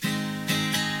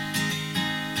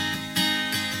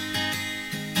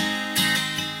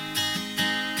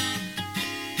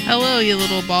Hello, you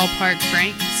little ballpark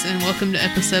Franks, and welcome to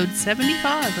episode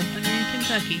 75 of Hungry in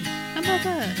Kentucky. How about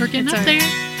that? We're getting up there.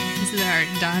 This is our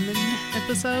diamond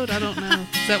episode. I don't know.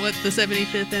 Is that what the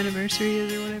 75th anniversary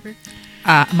is or whatever?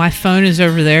 My phone is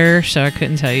over there, so I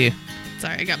couldn't tell you.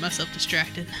 Sorry, I got myself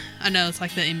distracted. I know it's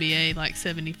like the NBA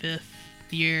 75th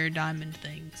year diamond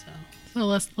thing. So Well,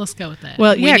 let's go with that.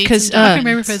 Well, We yeah, need because some I can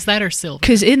remember if it's that or silver.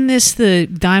 isn't this the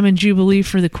Diamond Jubilee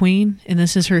for the Queen, and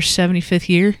this is her 75th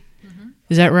year? Mm-hmm.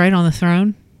 Is that right, on the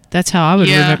throne? That's how I would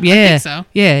remember. Yeah, I think so.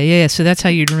 Yeah. So that's how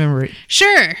you'd remember it.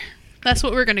 Sure. That's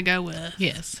what we're going to go with.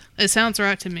 Yes. It sounds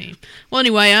right to me. Well,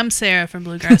 anyway, I'm Sarah from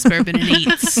Bluegrass Bourbon and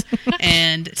Eats.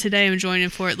 And today I'm joined in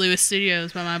Fort Lewis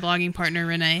Studios by my blogging partner,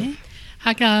 Renee.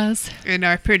 Hi, guys. And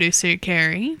our producer,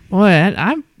 Carrie. Boy,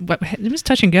 it was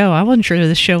touch and go. I wasn't sure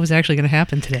this show was actually going to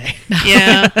happen today.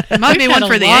 Yeah. It might be We've one had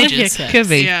for a the lot of ages. hiccups. Could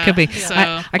be. Yeah. Could be. So,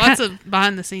 I lots of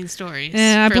behind-the-scenes stories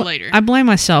for later. I blame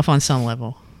myself on some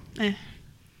level.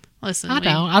 Listen,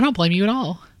 I don't blame you at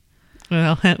all.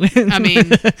 Well, I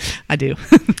mean, I do.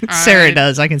 All Sarah right.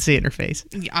 does. I can see it in her face.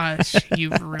 Gosh,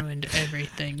 you've ruined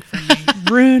everything for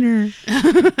me. Ruiner.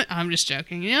 I'm just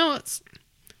joking. You know,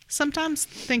 sometimes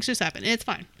things just happen. It's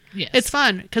fine. Yes. It's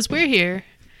fun because we're here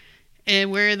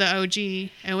and we're the OG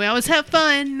and we always have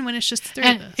fun when it's just the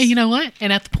three of us. And you know what?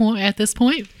 And at this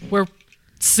point, we're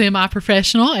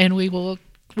semi-professional, and we will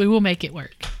make it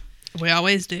work. We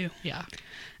always do. Yeah.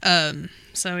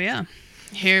 So yeah,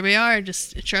 here we are,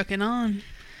 just trucking on,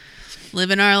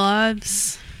 living our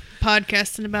lives,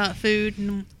 podcasting about food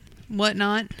and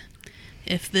whatnot.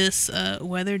 If this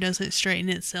weather doesn't straighten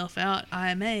itself out,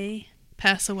 I may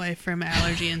pass away from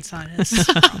allergy and sinus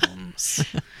problems.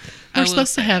 We're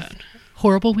supposed to have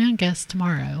horrible wind gusts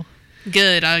tomorrow.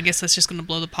 Good. I guess that's just going to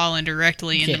blow the pollen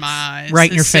directly into Yes. my eyes. Right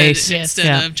in your face. Yes.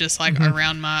 Instead of just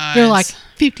around my eyes. They're like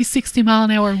 50, 60 mile an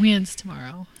hour winds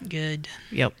tomorrow. Good.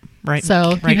 Yep. Right.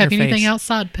 So if right you have in your anything face.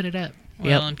 outside, put it up. Well,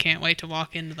 Yep. and can't wait to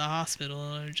walk into the hospital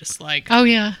or just Oh,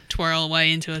 yeah. twirl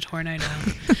away into a tornado.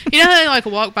 You know how they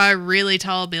walk by really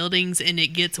tall buildings and it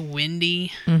gets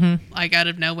windy out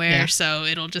of nowhere? Yeah. So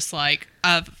it'll just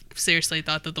I've seriously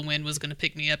thought that the wind was going to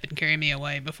pick me up and carry me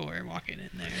away before walking in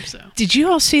there. So Did you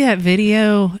all see that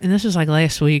video? And this was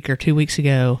last week or 2 weeks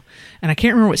ago. And I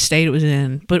can't remember what state it was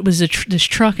in, but it was this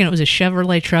truck, and it was a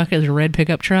Chevrolet truck. It was a red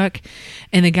pickup truck.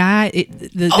 And the guy,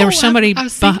 there was somebody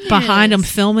I've seen behind him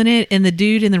this. filming it. And the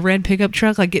dude in the red pickup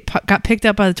truck got picked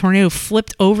up by the tornado,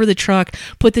 flipped over the truck,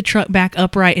 put the truck back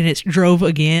upright, and it drove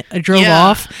Yeah.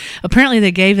 off. Apparently,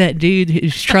 they gave that dude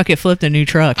whose truck it flipped a new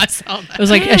truck. I saw that. It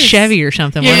was like a Yes. Chevy or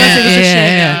something. Yeah, wasn't it was a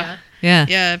Chevy, Yeah.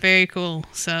 Yeah, very cool.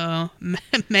 So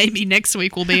maybe next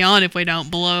week we'll be on if we don't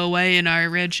blow away in our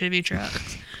red Chevy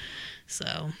trucks.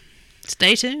 So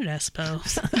stay tuned, I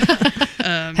suppose.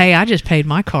 Hey, I just paid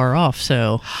my car off,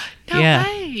 so No yeah.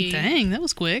 way. Dang, that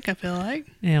was quick, I feel like.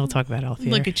 Yeah, we'll talk about it off the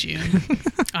Look air. at you.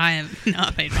 I have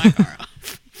not paid my car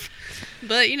off.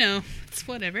 But, it's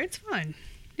whatever. It's fine.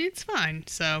 It's fine.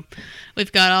 So,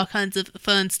 we've got all kinds of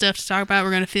fun stuff to talk about.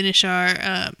 We're going to finish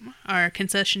our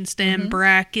concession stand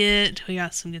bracket. We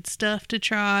got some good stuff to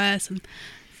try, some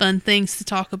fun things to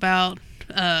talk about.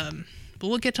 But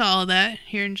we'll get to all of that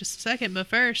here in just a second. But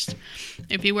first,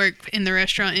 if you work in the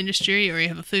restaurant industry or you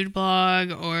have a food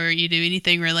blog or you do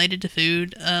anything related to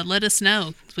food, let us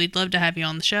know. We'd love to have you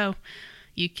on the show.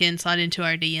 You can slide into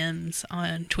our DMs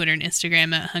on Twitter and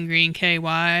Instagram at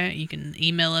hungryandky. You can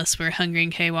email us. We're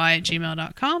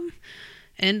hungryandky@gmail.com.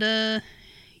 And,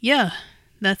 yeah,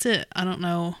 that's it. I don't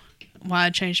know why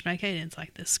I changed my cadence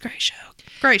like this. Great show.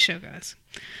 Great show, guys.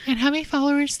 And how many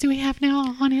followers do we have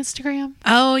now on Instagram?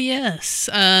 Oh, yes.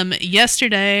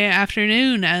 Yesterday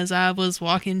afternoon, as I was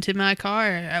walking to my car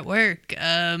at work,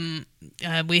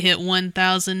 we hit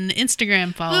 1,000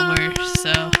 Instagram followers.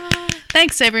 So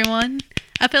thanks, everyone.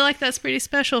 I feel like that's pretty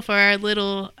special for our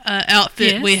little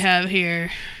outfit we have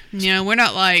here. We're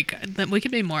not we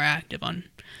could be more active on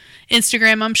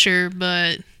Instagram, I'm sure,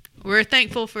 but we're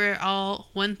thankful for all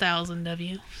 1,000 of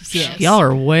you. Yes. Y'all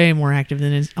are way more active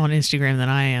on Instagram than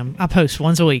I am. I post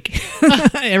once a week.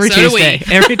 Every So do Tuesday.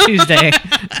 we. Every Tuesday.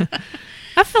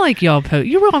 I feel like y'all post.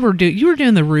 You were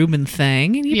doing the Reuben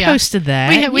thing, and you Yeah. posted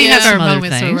that. We You have did our some other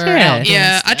moments where things. we're Yeah. out.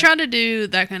 Yeah, stuff. I try to do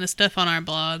that kind of stuff on our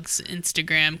blogs,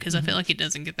 Instagram, because I feel like it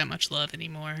doesn't get that much love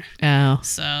anymore. Oh.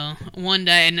 So one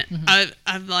day, and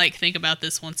I think about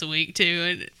this once a week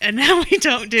too, and now we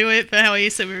don't do it. But how we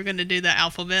said we were going to do the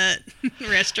alphabet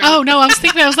restaurant. Oh, no, I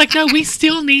was like, no, we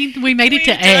still we made it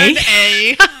to A. Done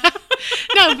A.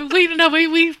 No, but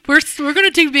we're going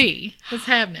to do B. What's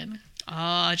happening? Oh,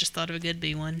 I just thought of a good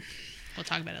B one. We'll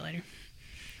talk about it later.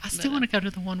 I still want to go to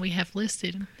the one we have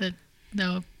listed,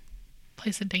 the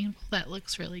place in Danville that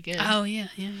looks really good. Oh, yeah.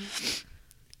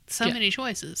 So Yeah. many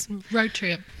choices. Road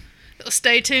trip.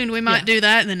 Stay tuned. We might Yeah. do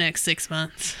that in the next 6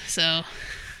 months. So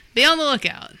be on the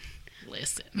lookout.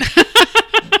 Listen.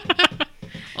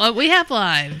 Well, we have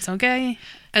lives, okay?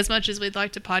 As much as we'd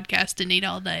like to podcast and eat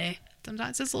all day,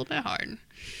 sometimes it's a little bit hard.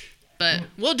 But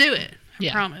we'll do it. I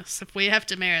Yeah. promise. If we have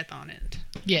to marathon it.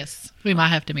 Yes, we might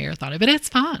have to marathon it, but it's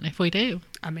fine if we do.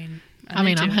 I mean, I'm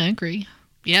hungry.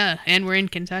 Yeah, and we're in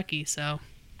Kentucky, so.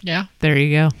 Yeah. There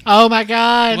you go. Oh my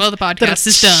God. Well, the podcast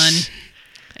is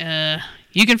done.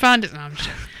 You can find it. No, I'm just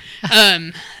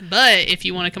joking. But if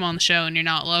you want to come on the show and you're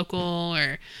not local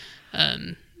or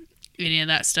any of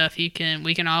that stuff, we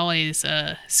can always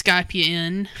Skype you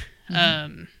in,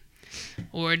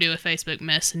 or do a Facebook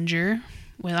Messenger.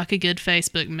 We like a good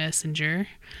Facebook Messenger.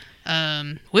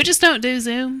 We just don't do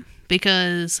Zoom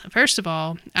because, first of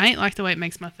all, I ain't like the way it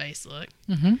makes my face look.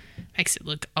 Mm-hmm. Makes it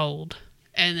look old.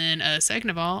 And then, second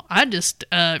of all, I just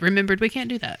remembered we can't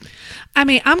do that. I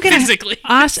mean, I'm gonna Physically.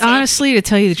 honestly, to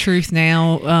tell you the truth,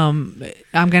 now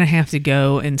I'm gonna have to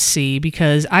go and see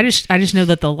because I just know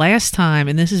that the last time,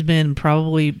 and this has been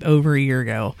probably over a year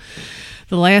ago,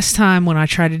 the last time when I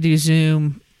tried to do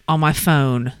Zoom on my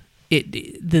phone,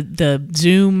 the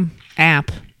Zoom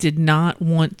app did not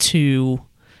want to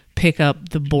pick up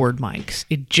the board mics.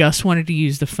 It just wanted to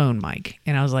use the phone mic.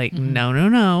 And I was like, no.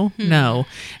 And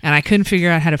I couldn't figure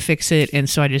out how to fix it. And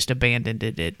so I just abandoned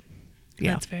it.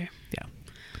 Yeah. That's fair. Yeah.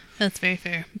 That's very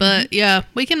fair. But, yeah,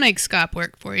 we can make Skype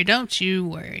work for you. Don't you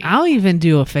worry. I'll even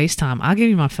do a FaceTime. I'll give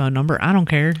you my phone number. I don't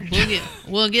care.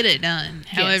 We'll get it done.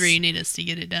 However Yes. you need us to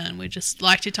get it done. We just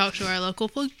like to talk to our local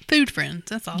food friends.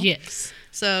 That's all. Yes.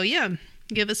 So, yeah,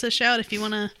 give us a shout if you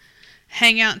want to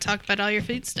hang out and talk about all your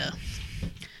food stuff.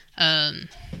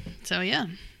 So, yeah,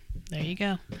 there you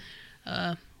go.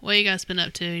 What you guys been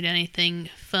up to? Anything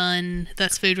fun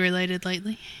that's food related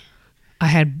lately? I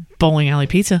had bowling alley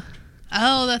pizza.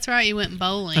 Oh, that's right. You went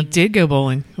bowling. I did go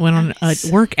bowling. Went Nice.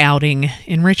 on a work outing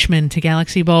in Richmond to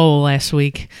Galaxy Bowl last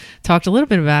week. Talked a little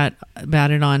bit about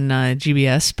it on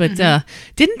GBS, but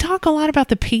didn't talk a lot about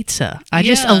the pizza. I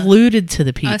just Yeah. alluded to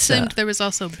the pizza. I assumed there was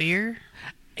also beer.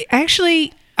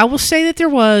 Actually, I will say that there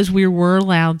was. We were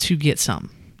allowed to get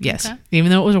some. Yes. Okay.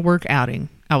 Even though it was a work outing.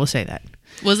 I will say that.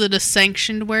 Was it a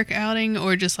sanctioned work outing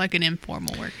or just like an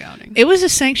informal work outing? It was a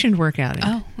sanctioned work outing.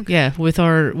 Oh, okay. Yeah, with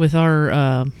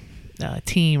our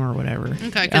team or whatever.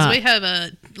 Okay, because we have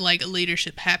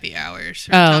leadership happy hours.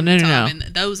 From Oh, time no, to no, time, no.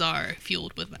 And those are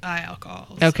fueled with high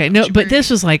alcohol. Okay, so no, sugar. but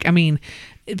this was like, I mean,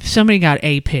 somebody got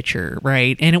a pitcher,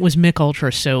 right? And it was Mick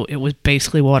Ultra, so it was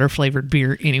basically water flavored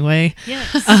beer anyway.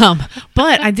 Yes.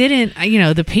 But I didn't,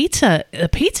 the pizza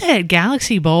at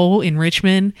Galaxy Bowl in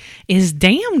Richmond is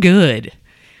damn good.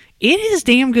 It is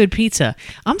damn good pizza.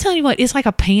 I'm telling you what, it's like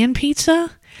a pan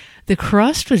pizza. The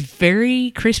crust was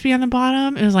very crispy on the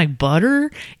bottom. It was like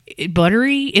buttery.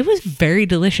 It was very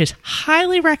delicious.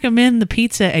 Highly recommend the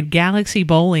pizza at Galaxy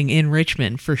Bowling in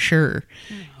Richmond for sure.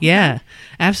 Yeah,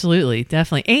 absolutely.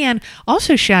 Definitely. And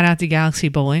also shout out to Galaxy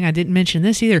Bowling. I didn't mention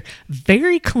this either.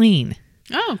 Very clean.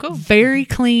 Oh, cool. Very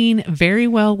clean, very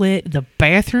well lit. The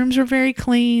bathrooms are very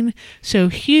clean. So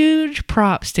huge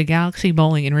props to Galaxy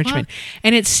Bowling in Richmond.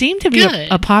 And it seemed to be Good.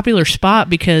 a popular spot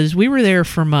because we were there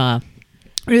from like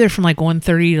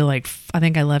 1:30 to like, I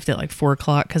think I left at like 4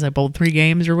 o'clock because I bowled 3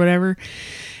 games or whatever.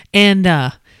 And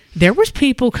there was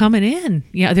people coming in.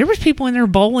 Yeah, there was people in there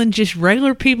bowling, just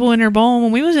regular people in there bowling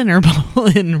when we was in there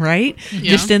bowling, right?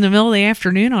 Yeah. Just in the middle of the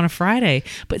afternoon on a Friday.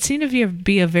 But it seemed to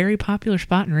be a very popular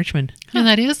spot in Richmond. And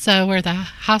that is where the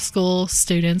high school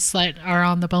students that are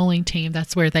on the bowling team,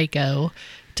 that's where they go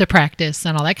to practice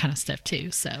and all that kind of stuff too.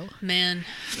 So Man,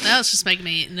 that was just making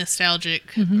me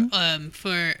nostalgic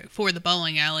for the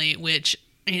bowling alley, which,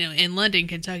 in London,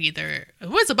 Kentucky, there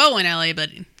was a bowling alley, but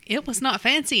it was not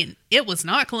fancy and it was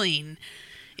not clean.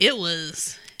 It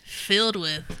was filled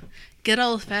with good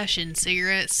old-fashioned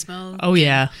cigarette smoke. Oh,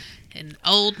 yeah. And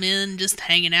old men just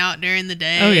hanging out during the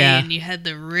day. Oh, yeah. And you had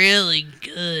the really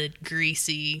good,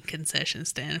 greasy concession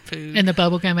stand food. and the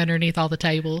bubble gum underneath all the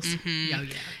tables. Oh yeah.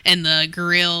 And the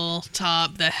grill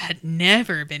top that had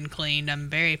never been cleaned, I'm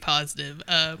very positive.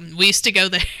 We used to go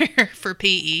there for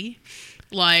PE,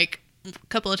 like a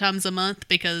couple of times a month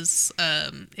because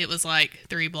it was like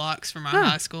 3 blocks from our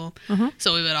high school.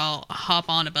 So we would all hop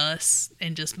on a bus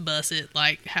and just bus it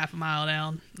like half a mile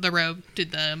down the road to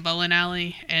the bowling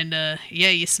alley. And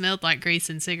you smelled like grease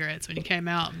and cigarettes when you came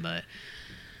out, but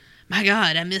my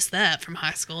God, I missed that from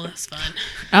high school. That was fun.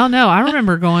 Oh no, I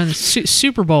remember going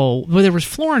Super Bowl. Well, there was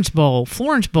Florence Bowl.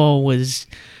 Florence Bowl was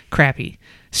crappy.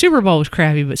 Super Bowl was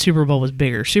crappy, but Super Bowl was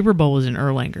bigger. Super Bowl was in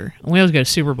Erlanger. And we always go to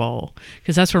Super Bowl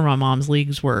because that's where my mom's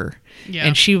leagues were. Yeah.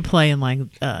 And she would play in like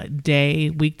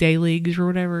weekday leagues or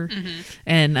whatever.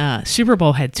 And Super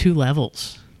Bowl had 2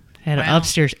 levels. Had an Wow.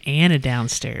 upstairs and a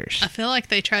downstairs. I feel like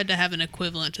they tried to have an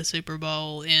equivalent to Super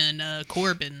Bowl in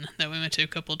Corbin that we went to a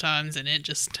couple times, and it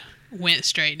just went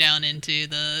straight down into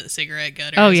the cigarette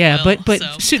gutter. Oh as yeah, well. but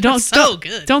so,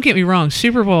 good. don't get me wrong.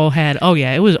 Super Bowl had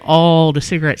it was all the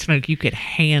cigarette smoke you could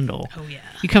handle. Oh yeah,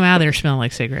 You come out of there smelling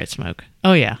like cigarette smoke.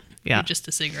 Oh yeah, yeah. You're just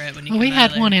a cigarette when you. Well, we come out had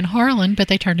of there. one in Harlan, but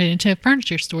they turned it into a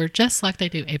furniture store just like they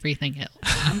do everything else.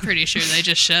 I'm pretty sure they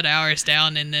just shut ours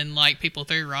down, and then like people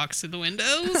threw rocks through the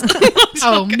windows.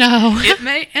 Oh, no.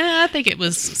 I think it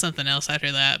was something else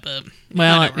after that, but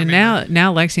Well, I don't and remember.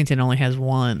 now Lexington only has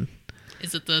one.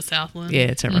 Is it the Southland? Yeah,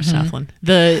 it's over Mm-hmm. Southland.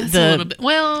 It's a little The bit.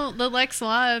 Well, the Lex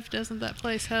Live, doesn't that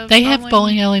place have? They have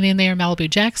bowling alley in there. Malibu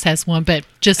Jacks has one, but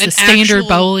just An a standard actual-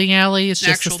 bowling alley is just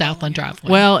the actual Southland bowling alley.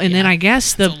 driveway. well, and then I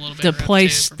guess It's a little bit the rough,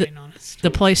 place too, for the, being honest. the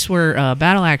place where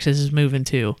Battle Axes is moving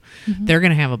to, they're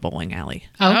gonna have a bowling alley.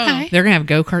 okay. They're gonna have a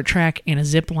go-kart track and a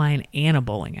zip line and a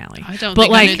bowling alley. I don't but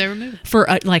think like I knew they were moving. for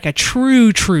like a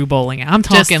true bowling alley. I'm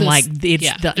talking this- like it's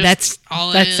yeah, that's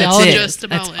all it that's is. that's all it it. is. Just a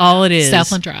That's bowling all it is.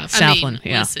 Southland Drive. Southland, I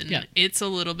mean, yeah. listen, Yeah. it's a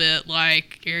little bit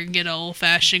like you're gonna get an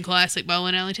old-fashioned classic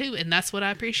bowling alley too, and that's what I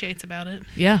appreciate about it.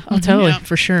 Yeah, oh, totally, Yeah.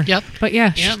 for sure. Yep. But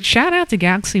yeah, Yep. shout out to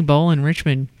Galaxy Bowl in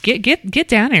Richmond. Get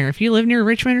down there if you live near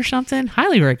Richmond or something.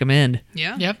 Highly recommend.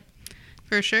 Yeah, Yep.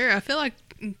 for sure. I feel like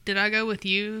did I go with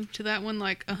you to that one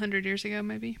like 100 years ago,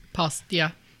 maybe?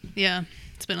 Yeah. Yeah,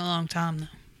 it's been a long time though.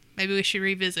 Maybe we should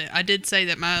revisit. I did say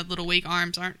that my little weak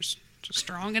arms aren't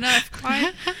strong enough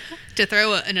quite to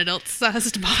throw an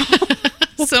adult-sized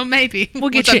ball. So maybe We'll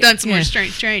get once I've you- done some yeah. more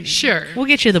strength training. Sure. We'll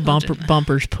get you the do that.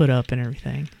 bumpers put up and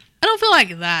everything. I don't feel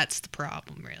like that's the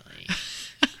problem, really.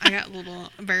 I got little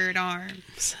bird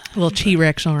arms. Little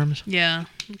T-Rex arms. Yeah,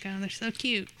 okay, they're so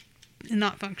cute and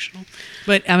not functional.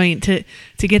 But I mean, to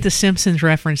get the Simpsons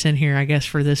reference in here, I guess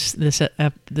for this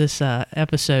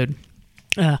episode.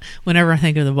 Whenever I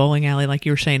think of the bowling alley, like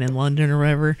you were saying in London or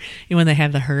whatever, and when they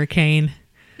have the hurricane,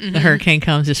 the hurricane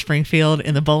comes to Springfield,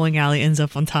 and the bowling alley ends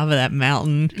up on top of that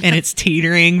mountain, and it's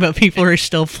teetering, but people are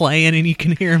still playing, and you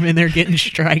can hear them in there getting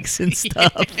strikes and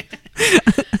stuff.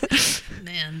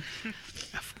 Man,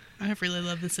 I really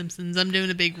love The Simpsons. I'm doing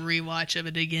a big rewatch of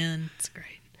it again. It's great.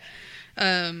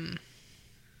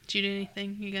 Did you do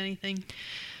anything? You got anything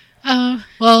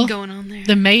Well, going on there?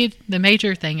 the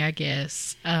major thing, I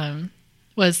guess,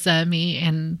 was me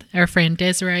and our friend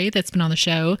Desiree that's been on the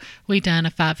show. We done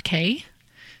a 5K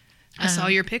I saw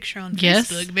your picture on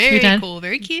yes, Facebook. we Very done- cool.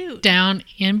 Very cute. down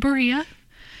in Berea.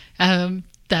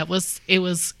 It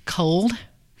was cold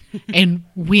and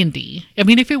windy. I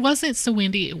mean, if it wasn't so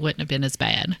windy, it wouldn't have been as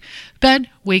bad. But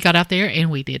we got out there and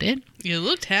we did it. You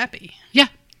looked happy. Yeah.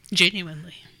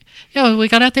 Genuinely. Yeah, we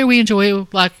got out there. We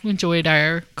enjoyed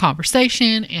our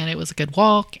conversation, and it was a good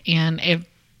walk, and a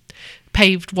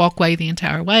paved walkway the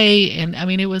entire way. And I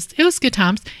mean, it was good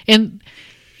times. And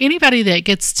anybody that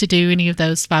gets to do any of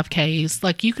those 5Ks,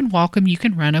 like you can walk them, you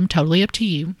can run them, totally up to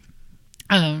you.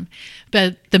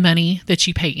 But the money that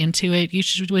you pay into it,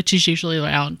 which is usually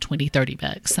around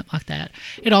 $20-$30, something like that,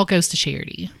 it all goes to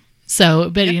charity. So,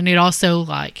 but and it also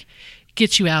like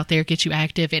gets you out there, gets you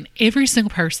active, and every single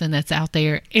person that's out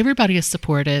there, everybody is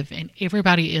supportive and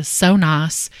everybody is so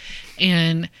nice.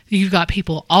 And you've got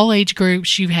people all age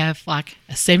groups. You have like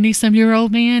a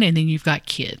 70-some-year-old man, and then you've got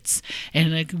kids,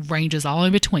 and it ranges all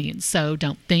in between. So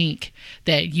don't think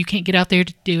that you can't get out there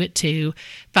to do it too.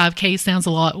 5K sounds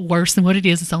a lot worse than what it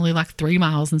is. It's only like 3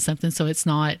 miles and something, so it's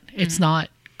not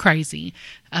crazy.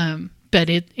 But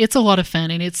it's a lot of fun,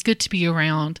 and it's good to be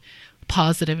around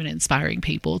positive and inspiring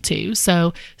people too.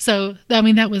 So I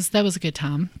mean that was a good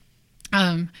time.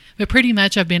 But pretty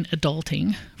much I've been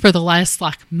adulting for the last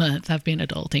month. I've been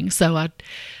adulting. So I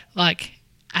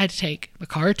had to take my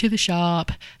car to the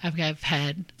shop. I've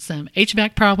had some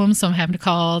HVAC problems, so I'm having to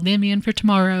call them in for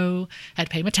tomorrow. I had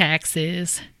to pay my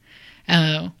taxes,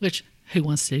 which who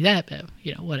wants to do that? But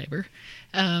whatever.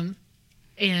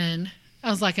 And I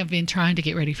was like, I've been trying to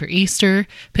get ready for Easter,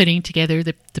 putting together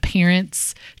the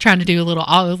parents, trying to do a little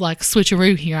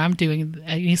switcheroo here. I'm doing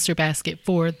an Easter basket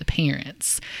for the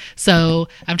parents. So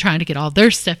I'm trying to get all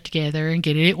their stuff together and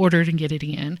get it ordered and get it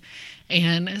in.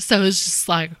 And so it's just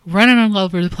like running all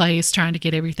over the place, trying to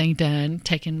get everything done,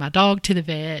 taking my dog to the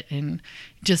vet and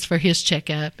just for his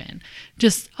checkup and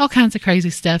just all kinds of crazy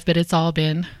stuff. But it's all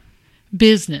been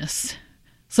business.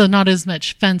 So not as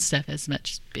much fun stuff as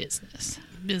much business.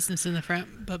 Business in the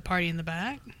front, but party in the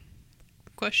back?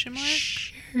 Question mark?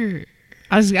 Sure.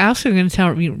 I was also going to tell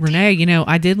Renee, you know,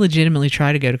 I did legitimately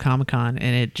try to go to Comic-Con,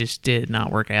 and it just did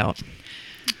not work out.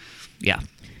 Yeah.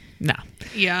 No.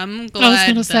 Yeah, I'm glad. I was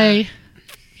going to say,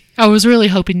 I was really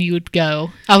hoping you would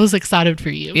go. I was excited for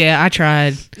you. Yeah, I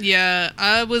tried. Yeah,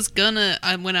 I was gonna.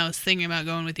 When I was thinking about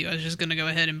going with you, I was just gonna go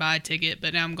ahead and buy a ticket.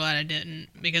 But now I'm glad I didn't,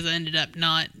 because I ended up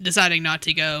deciding not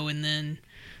to go, and then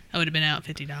I would have been out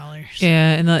 $50.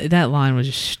 Yeah, and that line was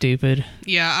just stupid.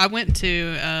 Yeah, I went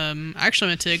to. I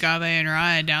actually went to Agave and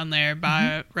Rye down there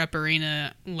by Rep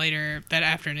Arena later that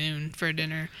afternoon for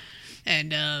dinner.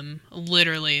 And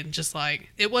literally, just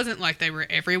like, it wasn't like they were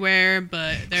everywhere,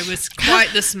 but there was quite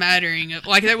the smattering of,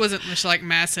 like, there wasn't just like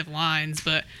massive lines,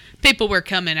 but people were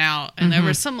coming out, and there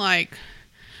were some like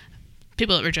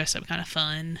people that were dressed up kind of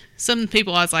fun. Some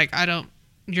people I was like,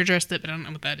 you're dressed up, but I don't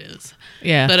know what that is.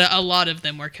 Yeah. But a lot of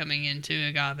them were coming into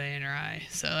Agave and Rye,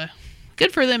 so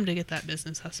good for them to get that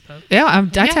business, I suppose. Yeah,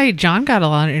 I tell you, John got a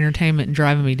lot of entertainment in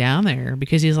driving me down there,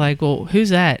 because he's like, "Well, who's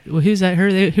that? Well, who's that?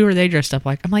 Who are they dressed up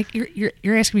like?" I'm like,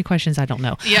 "You're asking me questions I don't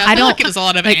know." Yeah, I feel like it was a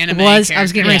lot of anime. I was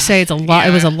getting ready to say it's a lot.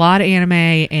 Yeah. It was a lot of anime,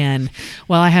 and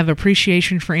while I have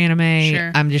appreciation for anime,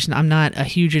 Sure. I'm not a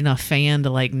huge enough fan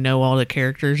to like know all the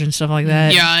characters and stuff like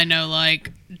that. Yeah, I know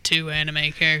like 2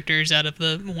 anime characters out of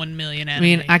the 1 million animes. I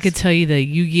mean, I could tell you the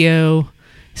Yu-Gi-Oh,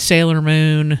 Sailor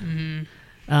Moon,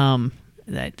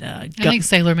 that I think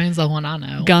Sailor Moon's the one I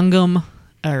know. Gungam,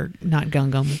 or not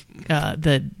Gungam,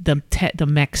 the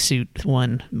mech suit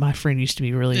one. My friend used to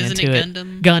be really Isn't into it it.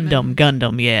 Gundam?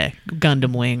 Gundam, yeah,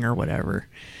 Gundam Wing or whatever.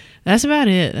 That's about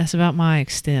it. That's about my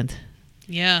extent.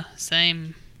 Yeah,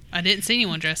 same. I didn't see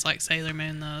anyone dressed like Sailor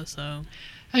Moon though, so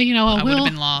Oh, you know, I would have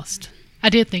been lost. I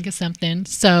did think of something.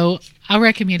 So I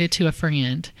recommended to a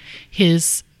friend.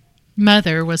 His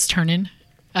mother was turning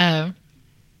a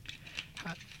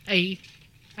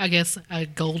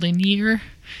golden year.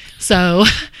 So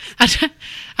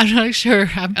I'm not sure.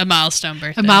 A milestone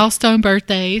birthday. A milestone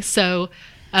birthday. So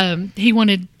he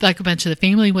wanted, like, a bunch of the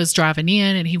family was driving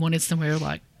in, and he wanted somewhere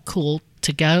like cool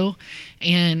to go.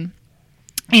 And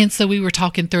so we were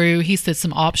talking through, he said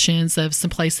some options of some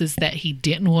places that he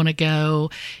didn't want to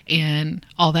go and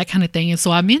all that kind of thing. And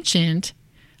so I mentioned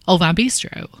Old Vine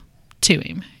Bistro to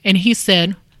him, and he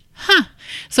said, huh.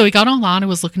 So he got online and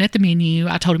was looking at the menu.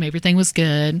 I told him everything was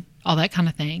good, all that kind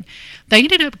of thing. They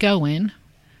ended up going,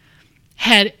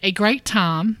 had a great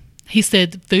time. He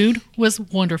said the food was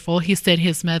wonderful. He said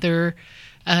his mother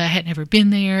had never been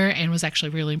there and was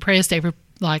actually really impressed.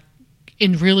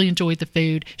 And really enjoyed the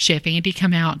food. Chef Andy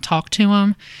come out and talked to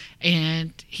him,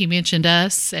 and he mentioned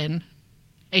us, and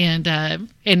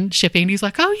Chef Andy's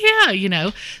like, oh yeah, you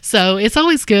know. So it's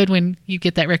always good when you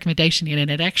get that recommendation in and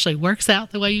it actually works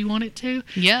out the way you want it to.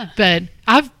 Yeah. But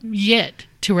I've yet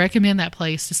to recommend that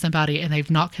place to somebody, and they've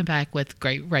not come back with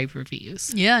great rave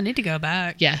reviews. Yeah, I need to go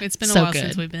back. Yeah, it's been a so while good.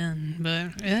 since we've been,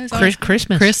 but yeah, it's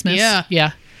Christmas.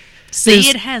 Yeah. See,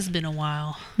 it has been a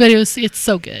while. but it's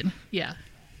so good. Yeah.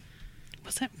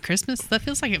 Was that Christmas? That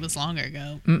feels like it was longer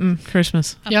ago.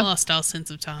 Christmas. I've Yep. lost all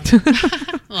sense of time.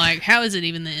 Like, how is it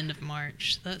even the end of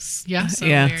March? That's so Yeah.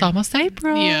 weird. It's almost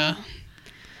April. Yeah.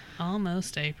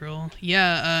 Almost April.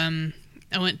 Yeah,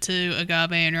 I went to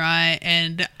Agave and Rye,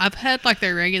 and I've had like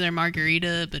their regular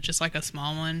margarita, but just like a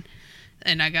small one.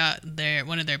 And I got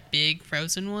one of their big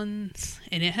frozen ones,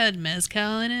 and it had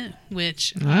mezcal in it,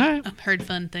 which All right. I've heard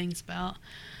fun things about.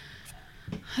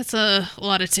 That's a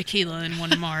lot of tequila in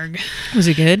one marg. Was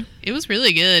it good? It was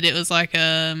really good. It was like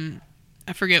I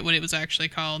forget what it was actually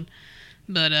called,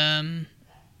 but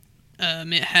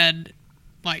it had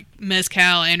like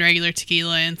mezcal and regular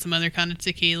tequila and some other kind of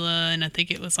tequila, and I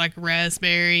think it was like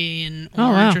raspberry and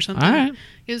orange or something. All right.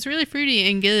 It was really fruity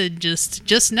and good.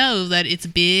 Just know that it's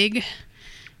big,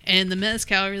 and the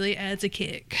mezcal really adds a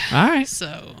kick. All right.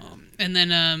 So, and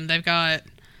then they've got,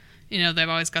 they've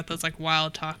always got those like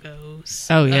wild tacos.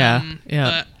 Oh, yeah.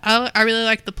 Yeah. But I really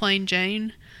like the Plain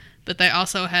Jane, but they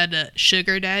also had a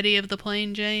Sugar Daddy of the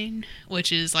Plain Jane,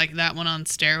 which is like that one on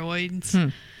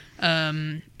steroids.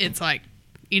 It's like,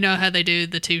 you know how they do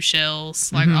the 2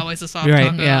 shells, like always a soft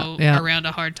Right, taco yeah. around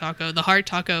a hard taco. The hard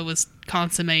taco was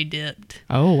consomme dipped.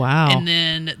 Oh, wow. And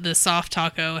then the soft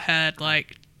taco had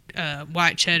like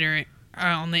white cheddar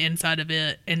on the inside of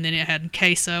it, and then it had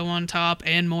queso on top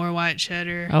and more white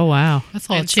cheddar. Oh, wow. That's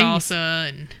all And cheese. salsa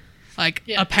and like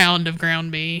a pound of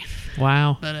ground beef.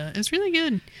 Wow. But it's really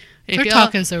good. Their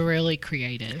tacos are really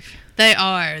creative. They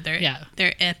are.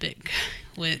 They're epic,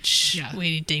 which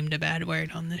we deemed a bad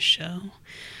word on this show.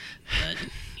 But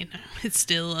it's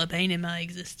still a pain in my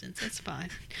existence. That's fine.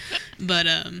 But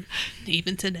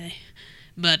even today.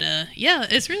 But yeah,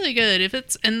 it's really good.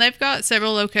 And they've got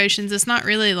several locations. It's not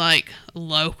really like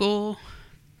local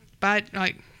by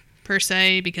like per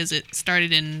se because it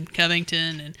started in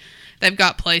Covington, and they've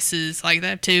got places like they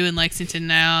have 2 in Lexington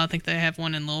now. I think they have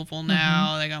one in Louisville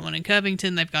now. They got one in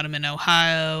Covington. They've got them in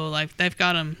Ohio. Like they've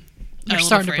got them. They're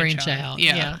starting to branch out.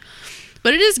 Yeah.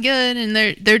 But it is good, and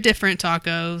they're different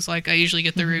tacos. Like I usually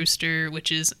get the Rooster,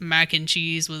 which is mac and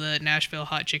cheese with a Nashville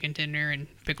hot chicken tender and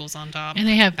pickles on top. And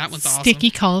they have that one's sticky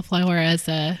awesome. Cauliflower as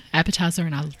a appetizer,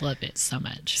 and I love it so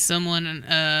much. Someone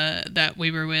that we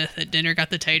were with at dinner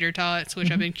got the tater tots, which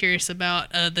I've been curious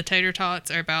about. The tater tots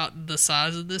are about the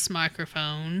size of this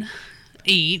microphone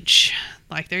each.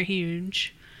 Like they're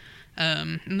huge.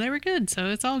 And they were good, so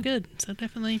it's all good. So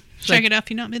definitely check it out if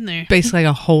you've not been there. Basically,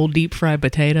 like a whole deep fried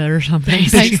potato or something.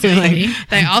 Basically.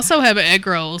 They also have egg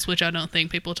rolls, which I don't think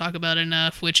people talk about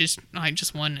enough, which is like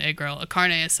just one egg roll, a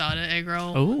carne asada egg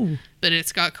roll. Oh, But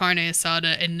it's got carne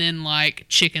asada and then like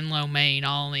chicken lo mein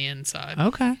all on the inside.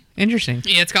 okay, interesting.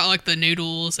 Yeah, it's got like the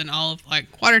noodles and all of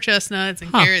like water chestnuts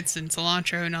and carrots and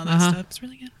cilantro and all that stuff. It's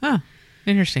really good. Oh,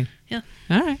 interesting. Yeah.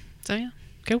 All right, So yeah.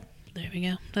 cool. There we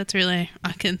go. That's really,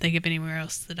 I couldn't think of anywhere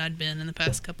else that I'd been in the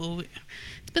past couple of weeks.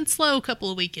 It's been slow a couple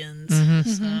of weekends.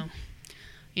 So,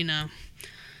 you know,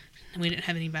 we didn't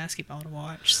have any basketball to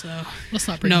watch, so Let's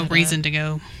not bring no that reason up. to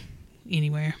go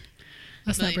anywhere.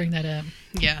 Let's not bring that up.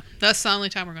 Yeah, that's the only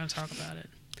time we're going to talk about it.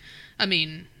 I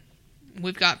mean,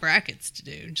 we've got brackets to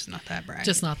do, just not that bracket.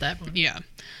 Just not that one. Yeah.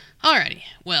 Alrighty.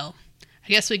 Well, I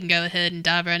guess we can go ahead and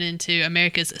dive right into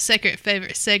America's second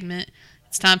favorite segment.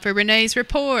 It's time for Renee's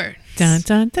Report. Dun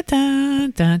dun dun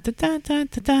dun dun dun dun dun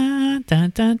dun dun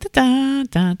dun dun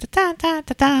dun dun dun dun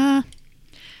dun.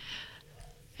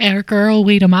 Our girl,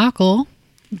 Weta Michael,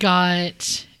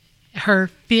 got her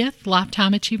 5th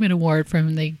Lifetime Achievement Award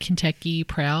from the Kentucky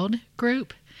Proud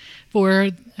Group for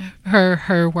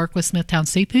her work with Smithtown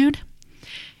Seafood.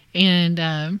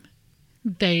 And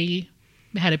they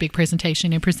had a big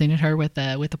presentation and presented her with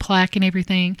a plaque and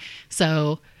everything.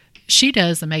 So she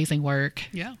does amazing work.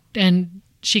 Yeah. And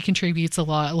she contributes a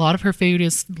lot. A lot of her food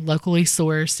is locally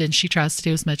sourced, and she tries to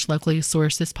do as much locally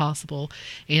sourced as possible.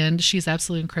 And she's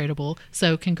absolutely incredible.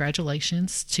 So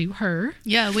congratulations to her.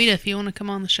 Yeah, Weta, if you want to come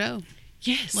on the show,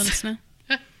 Yes. let us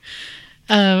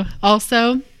know.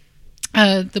 Also,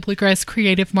 the Bluegrass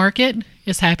Creative Market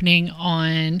is happening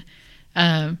on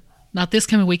not this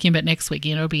coming weekend, but next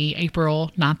weekend. It'll be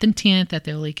April 9th and 10th at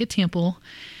the Oleka Temple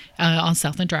on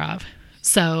Southland Drive.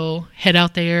 So head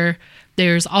out there.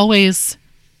 There's always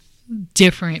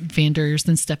different vendors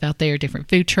and stuff out there, different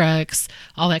food trucks,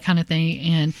 all that kind of thing.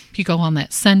 And if you go on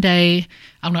that Sunday,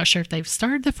 I'm not sure if they've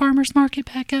started the farmers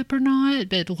market back up or not,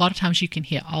 but a lot of times you can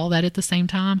hit all that at the same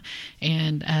time.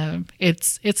 And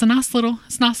it's a nice little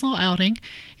outing,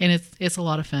 and it's a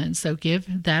lot of fun. So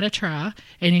give that a try.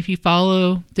 And if you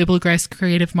follow the Bluegrass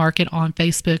Creative Market on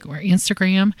Facebook or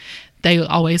Instagram, they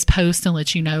always post and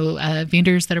let you know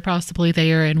vendors that are possibly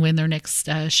there and when their next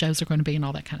shows are going to be and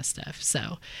all that kind of stuff.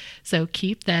 So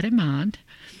keep that in mind.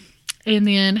 And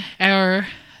then our,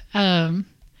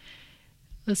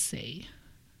 let's see,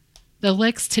 the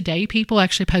Lex Today people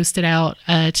actually posted out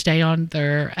today on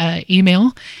their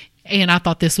email. And I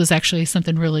thought this was actually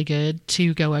something really good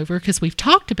to go over because we've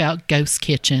talked about ghost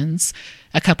kitchens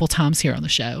a couple times here on the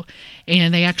show.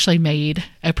 And they actually made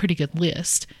a pretty good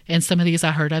list. And some of these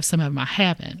I heard of, some of them I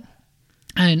haven't.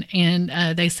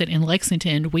 And they said in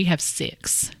Lexington, we have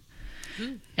 6.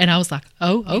 And I was like,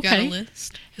 oh, okay. You got a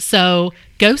list? So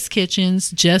ghost kitchens,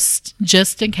 just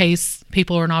in case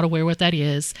people are not aware what that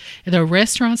is, they're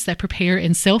restaurants that prepare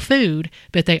and sell food,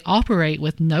 but they operate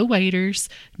with no waiters,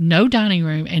 no dining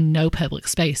room, and no public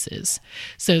spaces.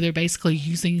 So they're basically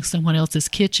using someone else's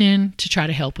kitchen to try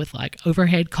to help with like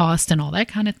overhead costs and all that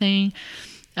kind of thing.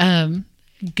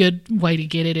 Good way to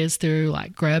get it is through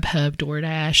like Grubhub,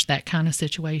 DoorDash, that kind of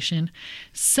situation.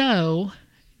 So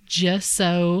just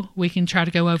so we can try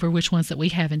to go over which ones that we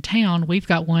have in town, we've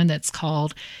got one that's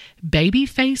called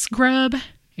Babyface Grub,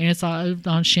 and it's on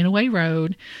Shenaway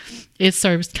Road. It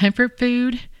serves comfort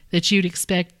food that you'd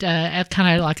expect at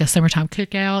kind of like a summertime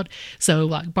cookout. So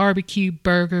like barbecue,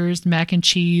 burgers, mac and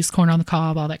cheese, corn on the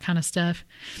cob, all that kind of stuff.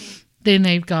 Then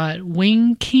they've got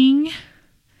Wing King.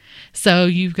 So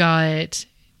you've got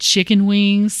chicken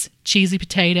wings, cheesy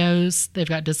potatoes. They've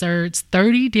got desserts,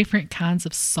 30 different kinds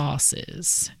of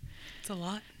sauces. It's a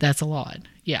lot. That's a lot.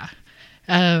 Yeah.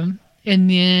 And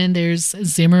then there's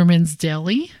Zimmerman's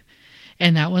Deli,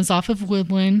 and that one's off of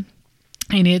Woodland.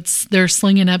 And they're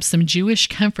slinging up some Jewish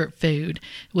comfort food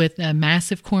with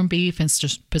massive corned beef and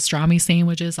pastrami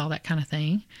sandwiches, all that kind of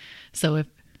thing. So if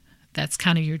that's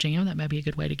kind of your jam, that might be a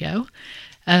good way to go.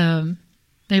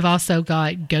 They've also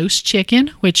got Ghost Chicken,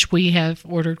 which we have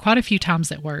ordered quite a few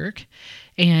times at work.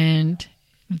 And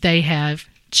they have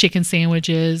chicken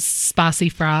sandwiches, spicy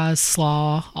fries,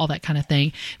 slaw, all that kind of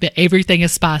thing. But everything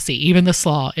is spicy. Even the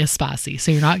slaw is spicy.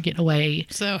 So you're not getting away.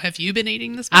 So have you been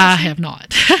eating this? I have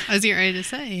not. I was getting ready to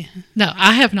say. No,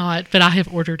 I have not, but I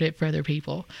have ordered it for other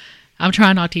people. I'm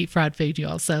trying not to eat fried food,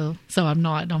 y'all. So I'm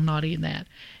not eating that.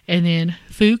 And then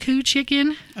Fuku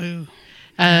chicken. Oh,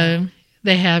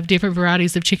 They have different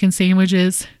varieties of chicken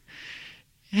sandwiches.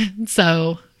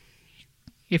 So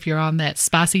if you're on that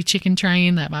spicy chicken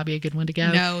train, that might be a good one to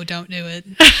go. no, don't do it.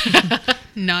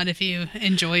 Not if you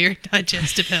enjoy your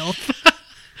digestive health.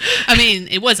 I mean,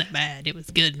 it wasn't bad. It was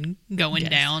good going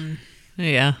down,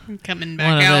 Yeah. coming back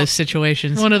One of out. those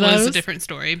situations. One of was those. a different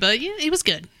story, but yeah, it was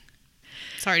good.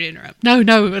 Sorry to interrupt.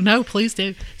 No, please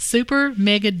do. Super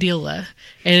Megadilla.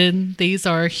 And these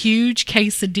are huge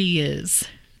quesadillas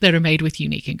that are made with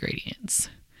unique ingredients.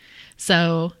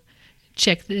 So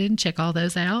check all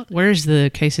those out. Where's the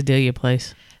quesadilla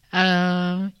place?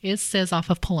 It says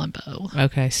off of Palumbo.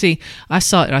 Okay. See, I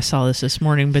saw this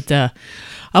morning, but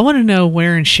I want to know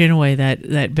where in Shinaway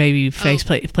that baby face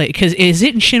plate. Because is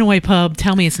it in Shinaway Pub?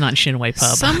 Tell me it's not in Shinaway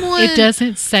Pub. Someone, It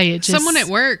doesn't say. It just someone at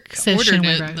work says ordered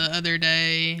Shinaway it Road. the other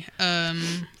day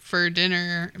for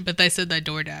dinner, but they said they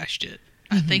door dashed it.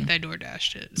 I think they door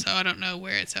dashed it, so I don't know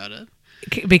where it's out of.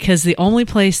 Because the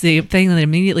thing that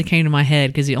immediately came to my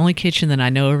head, because the only kitchen that I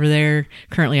know over there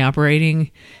currently operating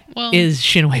Well, is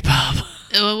Shinaway Pub.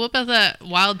 what about that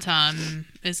Wild Time?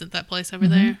 Isn't that place over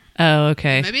there? Oh,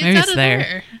 okay. Maybe it's out of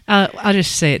there. I'll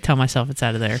just say it. Tell myself it's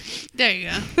out of there. There you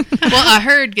go. Well, I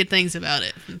heard good things about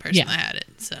it from the person Yeah. that had it.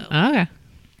 So Okay.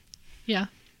 Yeah.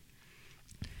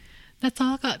 That's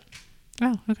all I got.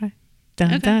 Oh, okay.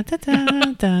 Dun, dun, dun, dun,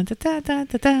 dun, dun, dun, dun, dun, dun,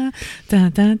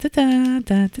 dun, dun, dun,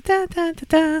 dun, dun, dun,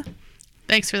 dun.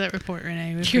 thanks for that report,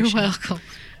 Renee. We You're appreciate it.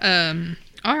 welcome.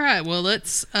 All right. Well,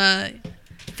 let's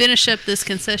finish up this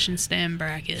concession stand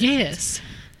bracket. Yes.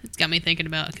 It's got me thinking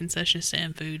about concession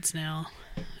stand foods now.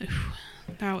 Oof,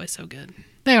 they're always so good.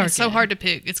 They are It's so good. hard to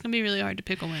pick. It's gonna be really hard to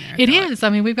pick a winner. I It feel like. is. I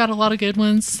mean, we've got a lot of good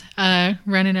ones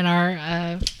running in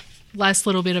our last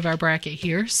little bit of our bracket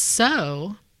here.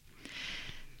 So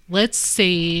let's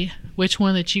see which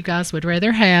one that you guys would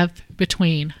rather have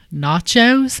between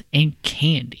nachos and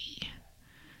candy.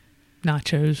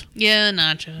 Nachos. Yeah,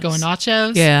 nachos. Going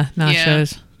nachos? Yeah,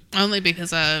 nachos. Only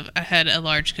because I had a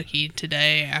large cookie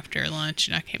today after lunch,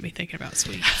 and I can't be thinking about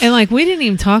sweets. And like we didn't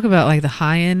even talk about like the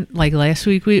high end, like last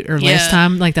week last Yeah.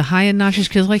 time, like the high end nachos,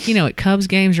 because like at Cubs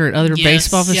games or at other Yes.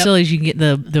 baseball Yep. facilities, you can get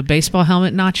the baseball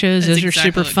helmet nachos. That's Those are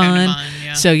exactly super what came to fun. mind,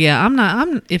 yeah. So yeah,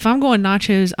 if I'm going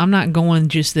nachos, I'm not going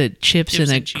just the chips Chips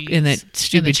and and cheese. that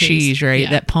stupid cheese. cheese, right? Yeah.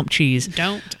 That pump cheese.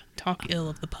 Don't talk ill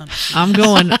of the pumpkin.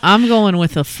 I'm going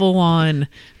with a full on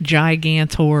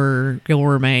Gigantor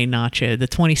gourmet nacho, the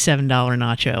 $27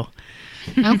 nacho.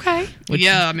 Okay. Which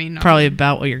yeah, I mean, Probably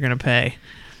about what you're gonna pay.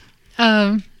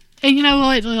 And you know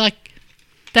what? Like,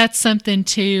 that's something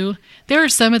too. There are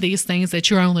some of these things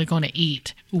that you're only going to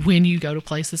eat when you go to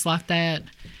places like that.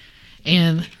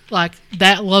 And like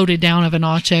that loaded down of a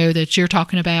nacho that you're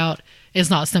talking about is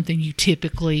not something you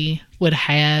typically would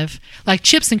have. Like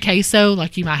chips and queso,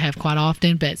 like you might have quite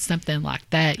often, but something like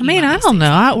that. I mean, I don't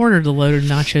know. I ordered the loaded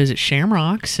nachos at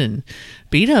Shamrocks, and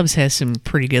B-Dubs has some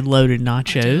pretty good loaded I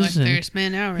do nachos. like and theirs,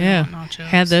 man. Now I really yeah, want nachos.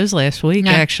 had those last week.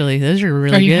 Yeah. Actually, those are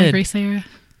really Are you good. hungry, Sarah?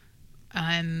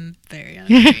 I'm very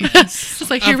hungry. Yes. It's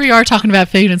like here we are talking about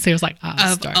food, and Sarah's like, oh, I'm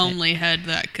I've starving. only had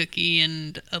that cookie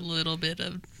and a little bit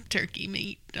of turkey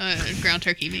meat, ground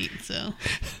turkey meat. So,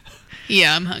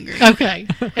 yeah, I'm hungry. Okay.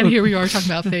 And here we are talking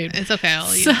about food. It's okay.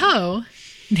 I'll eat. it. So,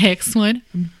 next one,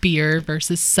 beer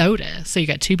versus soda. So you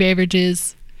got two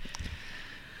beverages.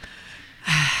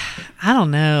 I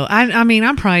don't know. I mean,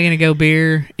 I'm probably gonna go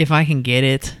beer if I can get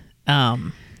it,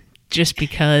 just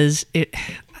because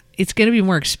it's gonna be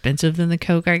more expensive than the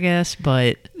Coke, I guess.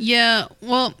 But Yeah,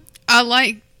 well, I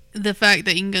like the fact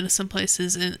that you can go to some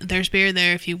places and there's beer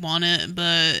there if you want it,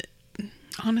 but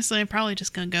honestly, I'm probably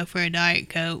just gonna go for a Diet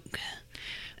Coke.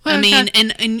 Well, I mean,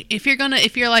 okay. and if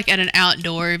you're like at an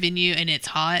outdoor venue and it's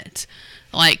hot,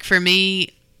 like for me,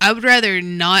 I would rather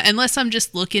not, unless I'm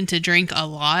just looking to drink a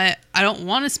lot. I don't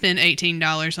want to spend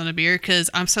 $18 on a beer because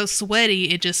I'm so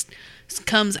sweaty. It just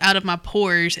comes out of my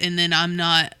pores, and then I'm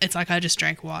not. It's like I just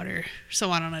drank water. So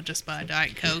why don't I just buy a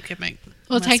Diet Coke and make?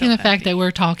 Well, taking the myself fact happy? that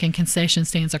we're talking concession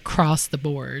stands across the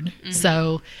board.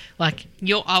 So, like,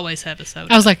 You'll always have a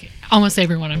soda. I was like, almost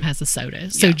every one of them has a soda.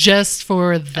 So, Yeah. just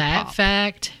for that pop.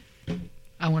 fact,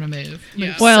 I want to move.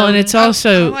 Yeah. Well, and soda. it's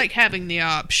also I like having the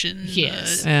option.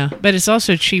 Yes. yeah, but it's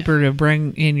also cheaper to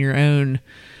bring in your own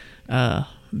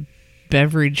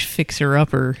beverage fixer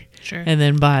upper Sure. and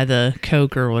then buy the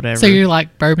Coke or whatever. So you're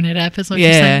like bourbon it up, is what you're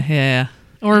yeah, saying? yeah,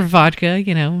 or vodka.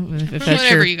 You know, if that's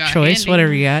Whatever your you got choice, handy.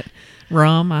 whatever you got.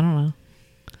 Rum, I don't know.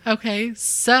 Okay,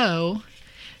 so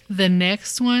the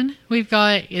next one we've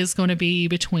got is going to be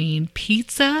between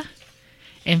pizza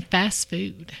and fast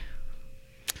food.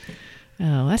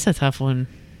 Oh, that's a tough one.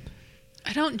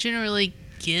 I don't generally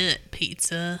get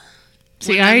pizza.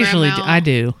 See, whenever I I'm usually out. I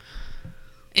do.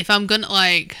 If I'm gonna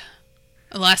like,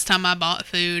 last time I bought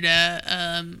food at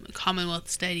Commonwealth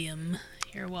Stadium,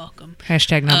 you're welcome.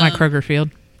 Hashtag not my Kroger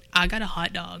field. I got a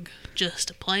hot dog,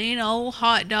 just a plain old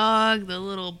hot dog, the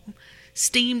little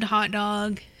steamed hot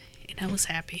dog, and I was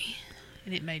happy,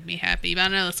 and it made me happy. But I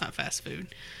know that's not fast food,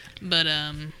 but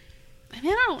I mean,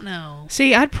 I don't know.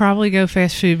 See, I'd probably go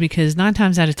fast food because 9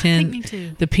 times out of 10, me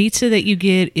too. the pizza that you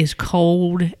get is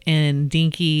cold and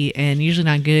dinky and usually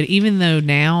not good. Even though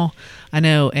now, I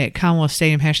know at Commonwealth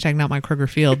Stadium, hashtag not my Kroger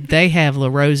field, they have La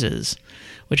Rosa's,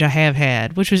 which I have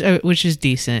had, which is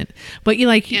decent. But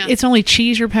Yeah. it's only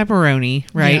cheese or pepperoni,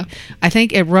 right? Yeah. I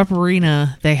think at Rupp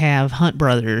Arena they have Hunt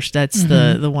Brothers. That's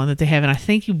the one that they have, and I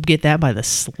think you get that by the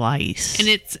slice. And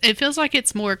it feels like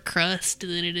it's more crust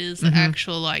than it is the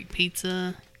actual like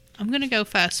pizza. I'm gonna go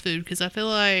fast food because I feel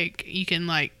like you can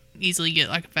like easily get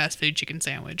like a fast food chicken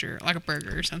sandwich or like a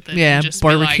burger or something. yeah, and just be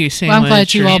barbecue like, sandwich. Well, I'm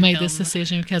glad you or- all made this Random.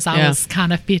 decision because I Yeah. was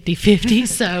kind of 50-50.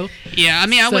 So, Yeah, I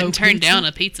mean, I So wouldn't turn pizza? down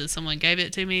a pizza if someone gave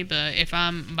it to me, but if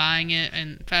I'm buying it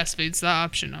and fast food's the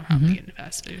option, I'm probably getting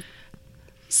fast food.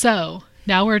 so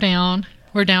now we're down.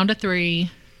 We're down to 3.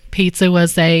 Pizza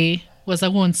was a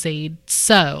 1 seed.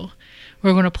 So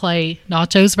we're going to play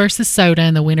nachos versus soda,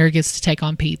 and the winner gets to take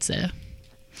on pizza.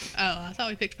 Oh, I thought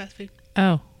we picked fast food.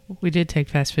 Oh, we did take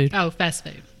fast food. Oh, fast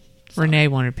food. Renee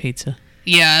wanted pizza.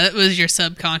 Yeah, that was your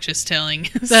subconscious telling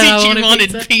I that you wanted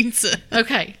wanted pizza.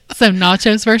 Okay, so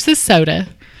nachos versus soda.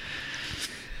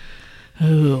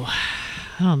 Ooh,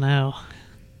 I don't know.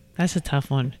 That's a tough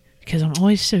one because I'm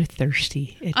always so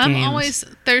thirsty at I'm games. always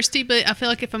thirsty, but I feel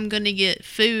like if I'm going to get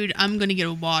food, I'm going to get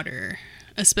a water,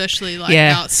 especially like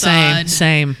yeah, outside.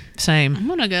 same. I'm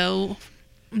going to go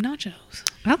nachos.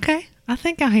 Okay, I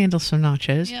think I'll handle some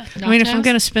nachos. Yeah. I mean, if I'm Nachos?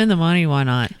 going to spend the money, why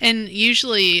not? And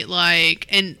usually, like,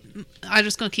 and I'm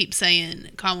just going to keep saying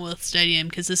Commonwealth Stadium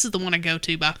because this is the one I go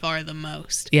to by far the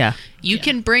most. Yeah. You Yeah.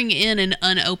 can bring in an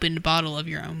unopened bottle of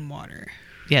your own water.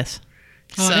 Yes.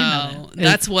 Oh, I didn't know So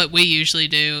that's what we usually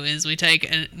do is we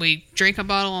drink a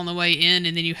bottle on the way in,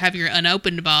 and then you have your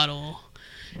unopened bottle,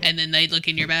 and then they look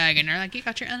in your bag and they're like, "You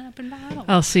got your unopened bottle."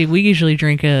 Oh, see, we usually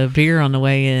drink a beer on the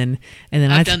way in, and then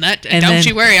I've done that. and Don't then-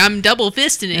 you worry, I'm double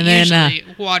fisting it and then,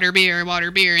 usually. Water, beer,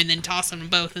 and then tossing them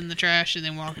both in the trash and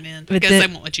then walking in But because then- they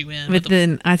won't let you in. But with a-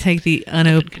 then I take the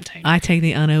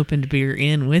container. unopened beer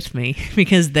in with me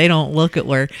because they don't look at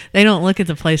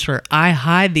the place where I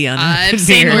hide the unopened I've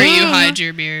seen beer. where you hide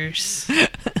your beers.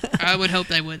 I would hope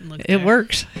they wouldn't look. It there.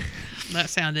 works. That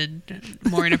sounded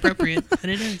more inappropriate than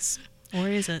it is, or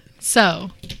is it?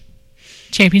 So,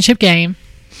 championship game,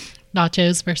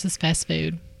 nachos versus fast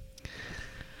food.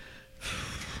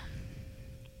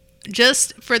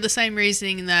 Just for the same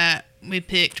reasoning that we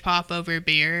picked pop over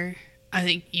beer, I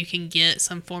think you can get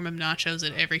some form of nachos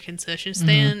at every concession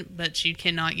stand, but you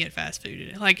cannot get fast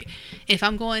food. Like, if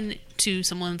I'm going to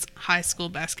someone's high school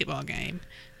basketball game,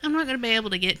 I'm not going to be able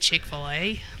to get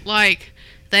Chick-fil-A. Like,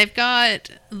 they've got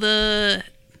the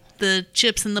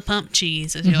chips and the pump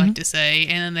cheese, as you like to say,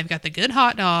 and then they've got the good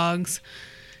hot dogs,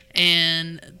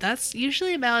 and that's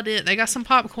usually about it. They got some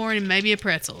popcorn and maybe a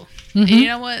pretzel. And you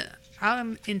know what?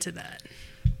 I'm into that.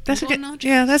 That's a Well, good. nachos.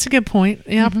 Yeah, that's a good point.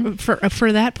 Yeah,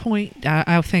 for that point,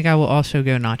 I think I will also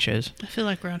go nachos I feel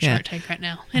like we're on Yeah. Shark Tank right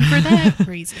now. And for that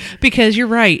reason. because you're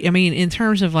right. I mean, in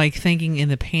terms of like thinking in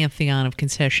the pantheon of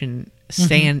concession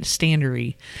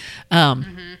standery,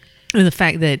 and the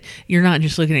fact that you're not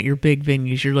just looking at your big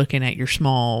venues, you're looking at your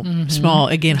small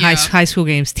again Yeah. high school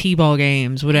games, t-ball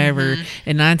games, whatever.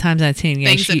 And 9 times out of 10,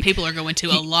 Things yes, that you, people are going to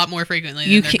a lot more frequently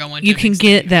you than can they're going to. you can next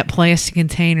get week. that plastic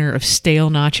container of stale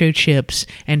nacho chips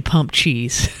and pump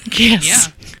cheese Yes.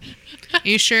 Yeah.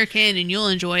 You sure can, and you'll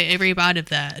enjoy every bite of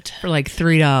that. for like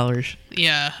 $3.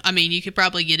 Yeah. I mean, you could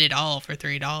probably get it all for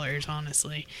 $3,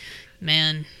 honestly.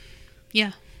 Man.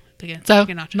 Yeah. So,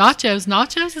 Pick a nachos.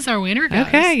 nachos is our winner, guys.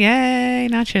 Okay, yay,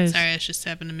 nachos. Sorry, I was just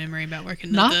having a memory about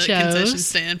working at the Nachos. concession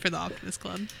stand for the Optimus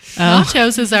Club. Oh.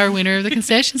 Nachos is our winner of the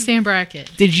concession stand bracket.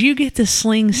 Did you get to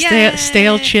sling Yay!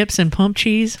 stale chips and pump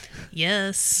cheese?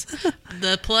 Yes.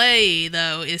 The play,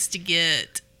 though, is to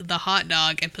get the hot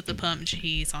dog and put the pump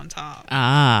cheese on top.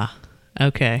 Ah,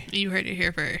 okay. You heard it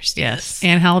here first. Yes.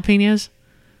 And jalapenos?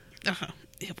 Oh,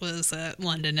 it was at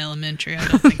London Elementary. I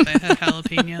don't think they had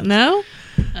jalapenos. No?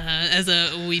 as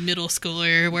a wee middle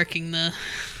schooler working the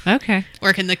Okay.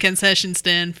 concession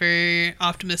stand for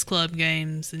Optimus Club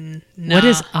games. And What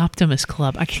is Optimus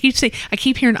Club? I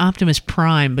keep hearing Optimus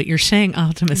Prime, but you're saying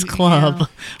Optimus Club. Yeah.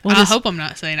 What I is- hope I'm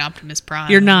not saying Optimus Prime.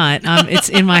 You're not. It's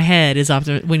in my head. Is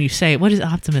Optimus when you say it? What is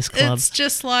Optimus Club? It's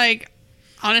just like,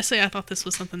 honestly, I thought this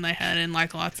was something they had in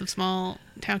like lots of small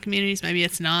town communities. Maybe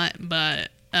it's not, but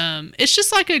it's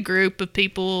just like a group of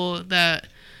people that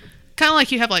kind of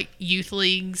like you have like youth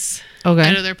leagues Okay.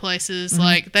 at other places.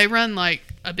 Like they run like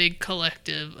a big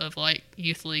collective of like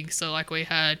youth leagues. So like we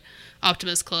had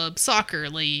Optimus Club Soccer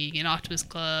League and Optimus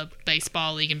Club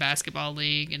Baseball League and Basketball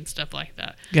League and stuff like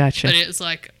that. Gotcha. But it was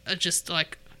like just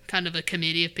like kind of a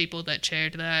committee of people that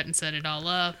chaired that and set it all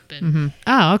up. And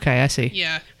Oh, okay. I see.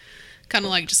 yeah, kind of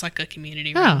like just like a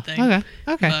community Oh, run thing. okay.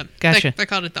 Okay. But Gotcha. They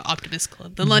called it the Optimus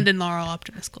Club, the London Laurel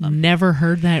Optimus Club. Never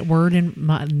heard that word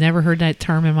never heard that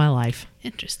term in my life.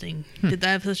 Interesting. Did they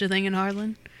have such a thing in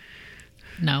Harlan?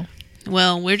 No.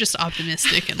 Well, we're just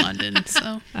optimistic in London,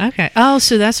 so Okay. Oh,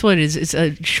 so that's what it is. It's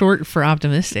a short for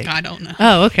optimistic. I don't know.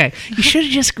 Oh, okay. We should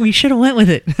have went with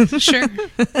it. Sure.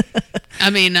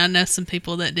 I mean, I know some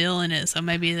people that deal in it, so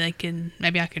maybe I can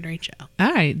reach out.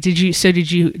 All right. Did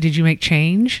you make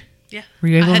change? Yeah. Were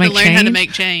you able I to had make to learn how to change?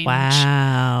 make change.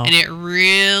 Wow. And it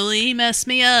really messed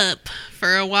me up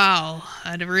for a while. I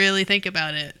had to really think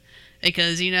about it.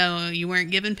 Because, you weren't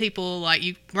giving people, like,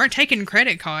 you weren't taking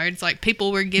credit cards. Like,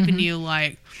 people were giving you,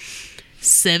 like,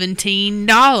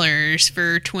 $17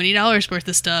 for $20 worth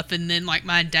of stuff. And then, like,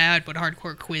 my dad would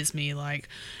hardcore quiz me, like,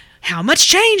 how much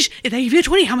change? If they give you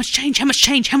 20, how much change? How much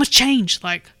change? How much change?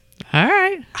 Like, All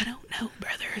right. I don't know,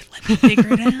 brother. Let me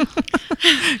figure it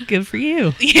out. Good for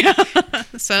you. Yeah.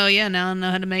 So, yeah, now I know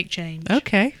how to make change.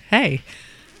 Okay. Hey.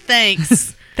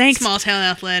 Thanks. Thanks. Small town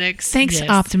athletics. Thanks, Yes.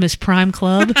 Optimus Prime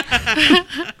Club.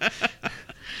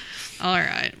 All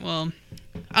right. Well,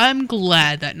 I'm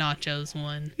glad that nachos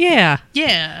won. Yeah.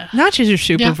 Yeah. Nachos are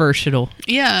super Yeah. versatile.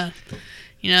 Yeah.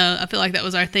 I feel like that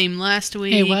was our theme last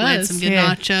week. It We had was. some good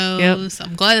Yeah. nachos.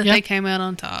 I'm glad that Yep. they came out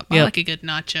on top. I Yep. like a good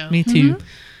nacho. Me too.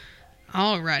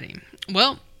 Alrighty.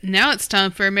 Well, now it's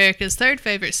time for America's third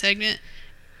favorite segment.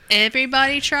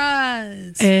 Everybody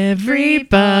tries.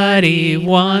 Everybody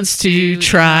wants to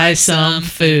try some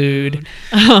food.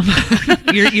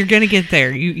 You're gonna get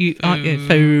there. You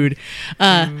food.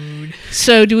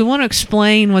 So, do we want to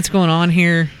explain what's going on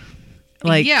here?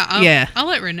 Like, I'll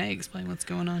let Renee explain what's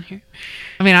going on here.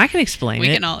 I mean, I can explain We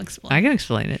it. can all explain. I can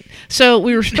explain it. So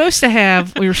we were supposed to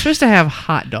have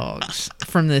hot dogs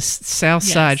from this South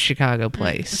Side Chicago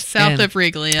place, South And- of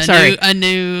Wrigley, Sorry. a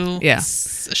new Yeah.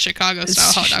 Chicago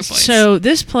style hot dog place. So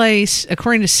this place,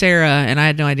 according to Sarah, and I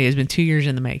had no idea, has been 2 years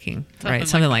in the making, right?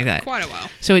 Something like that. Quite a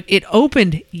while. So it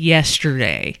opened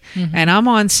yesterday, and I'm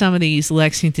on some of these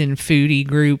Lexington foodie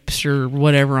groups or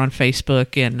whatever on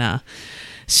Facebook, and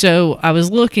so I was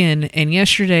looking, and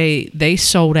yesterday they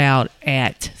sold out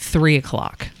at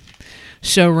 3:00.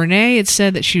 So Renee had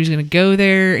said that she was going to go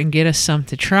there and get us some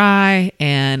to try,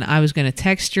 and I was going to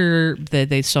text her that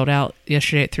they sold out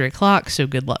yesterday at 3:00. So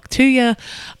good luck to you.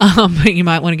 But you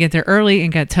might want to get there early,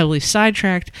 and got totally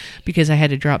sidetracked because I had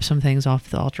to drop some things off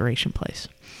at the alteration place.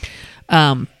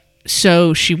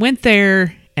 So she went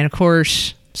there, and of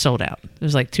course sold out. It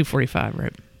was like 2:45,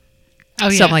 right? Oh,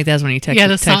 yeah. Something like that is when you text. Yeah,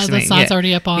 the text me. sign's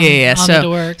already up on, on on so, the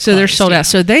door. So they're closed, sold yeah. out.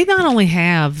 So they not only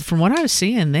have, from what I was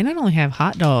seeing, they not only have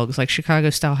hot dogs, like Chicago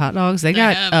style hot dogs. They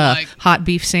got have, like- hot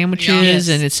beef sandwiches,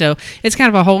 Yes. and it's kind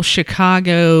of a whole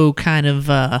Chicago kind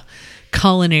of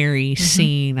culinary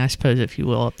scene, I suppose, if you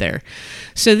will, up there.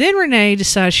 So then Renee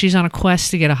decides she's on a quest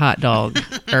to get a hot dog,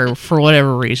 or for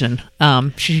whatever reason.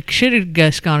 She should have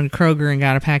just gone to Kroger and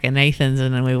got a pack of Nathan's,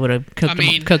 and then we would have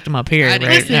cooked them up here. I Right?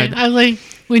 didn't Listen, I like,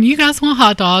 when you guys want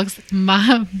hot dogs,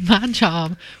 my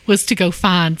job was to go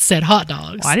find said hot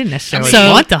dogs. Well, I didn't necessarily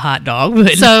So- want the hot dog,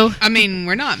 but So I mean,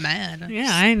 we're not mad. yeah,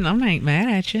 I'm not mad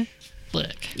at you.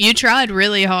 look, You tried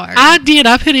really hard. I did.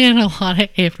 I put in a lot of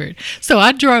effort. So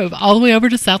I drove all the way over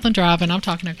to Southland Drive, and I'm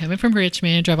coming from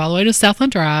Richmond, drove all the way to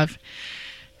Southland Drive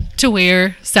to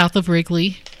where South of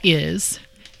Wrigley is,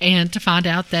 and to find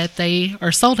out that they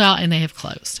are sold out and they have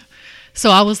closed. So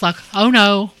I was like, oh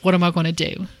no, what am I going to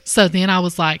do? So then I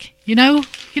was like, you know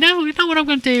what I'm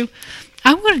going to do?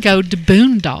 I'm going to go to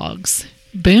Boondogs.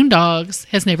 Boondogs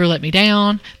has never let me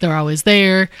down. They're always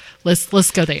there.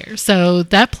 Let's go there. So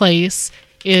that place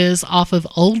is off of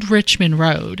Old Richmond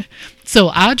Road. So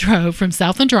I drove from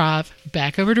Southland Drive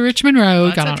back over to Richmond Road,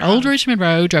 That's got a on drive. Old Richmond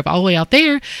Road, drove all the way out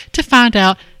there to find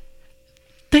out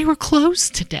they were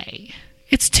closed today.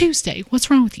 It's Tuesday. What's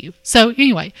wrong with you? So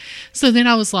anyway, so then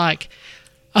I was like,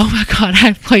 Oh my God,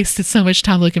 I've wasted so much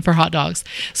time looking for hot dogs.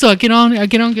 So I get on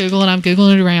Google and I'm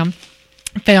Googling it around.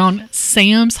 Found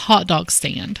Sam's hot dog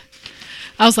stand.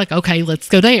 I was like, okay, let's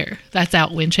go there. That's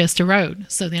out Winchester Road.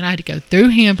 So then I had to go through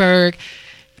Hamburg,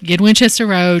 get Winchester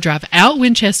Road, drive out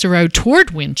Winchester Road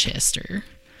toward Winchester.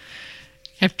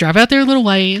 Have to drive out there a little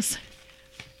ways,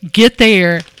 get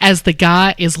there as the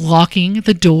guy is locking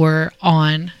the door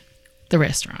on the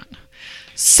restaurant.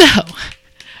 So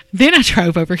then I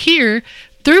drove over here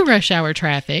through rush hour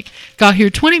traffic, got here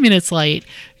 20 minutes late,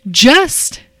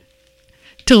 just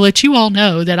to let you all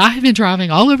know that I have been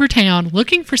driving all over town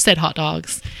looking for said hot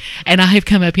dogs, and I have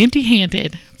come up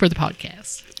empty-handed for the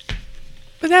podcast.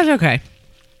 But that's okay.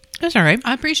 That's all right.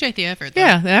 I appreciate the effort, though.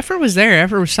 Yeah, the effort was there. The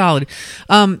effort was solid.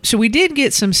 So we did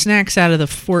get some snacks out of the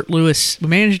Fort Lewis. We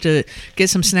managed to get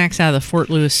some snacks out of the Fort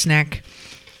Lewis snack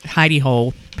hidey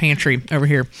hole pantry over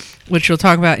here, which we'll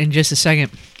talk about in just a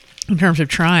second in terms of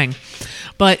trying.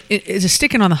 But it's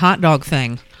sticking on the hot dog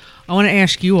thing. I want to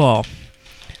ask you all.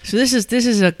 So this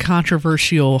is a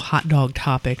controversial hot dog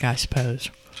topic, I suppose.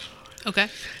 Okay.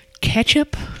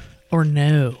 Ketchup or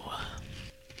no?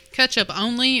 Ketchup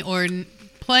only or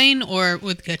plain or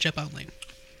with ketchup only?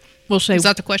 We'll say Is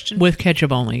that the question? with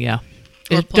ketchup only. Yeah.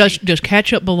 Or Does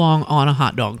ketchup belong on a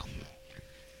hot dog?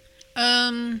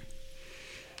 I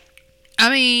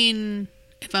mean,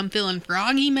 if I'm feeling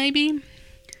froggy, maybe.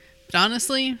 But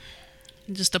honestly,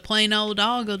 just a plain old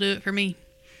dog will do it for me.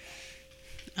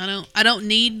 I don't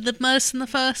need the muss and the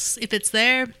fuss. If it's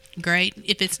there, great.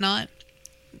 If it's not,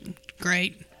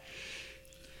 great.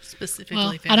 Specifically,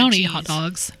 Well, feta I don't eat cheese. hot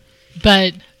dogs,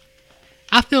 but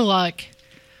I feel like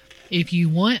if you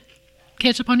want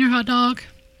ketchup on your hot dog,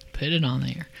 put it on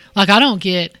there. Like, I don't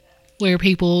get where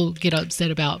people get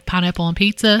upset about pineapple on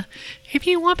pizza. If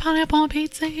you want pineapple on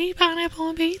pizza, eat pineapple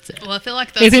on pizza. Well, I feel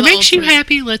like that's If it the makes you ultimate-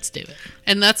 happy, let's do it.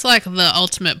 And that's like the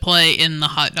ultimate play in the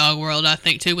hot dog world, I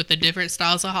think, too, with the different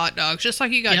styles of hot dogs. Just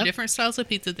like you got Yep. different styles of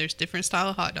pizza, there's different style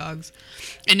of hot dogs.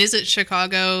 And is it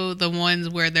Chicago, the ones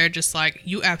where they're just like,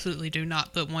 you absolutely do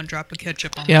not put one drop of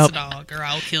ketchup on Yep. this dog or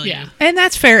I'll kill Yeah. you. And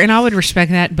that's fair, and I would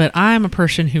respect that, but I'm a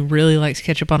person who really likes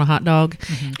ketchup on a hot dog.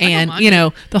 And, mind you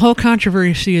know, the whole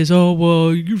controversy is, oh,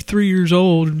 well, you're 3 years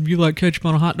old and you like ketchup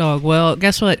on a hot dog. Well,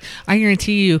 guess what? I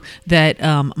guarantee you that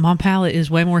Mom Palate is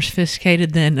way more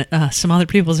sophisticated than some other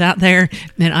people's out there,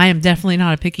 and I am definitely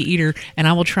not a picky eater, and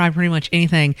I will try pretty much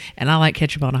anything, and I like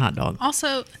ketchup on a hot dog.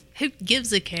 Also, who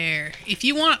gives a care? If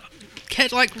you want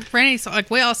ketchup, like Randy, like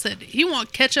we all said, if you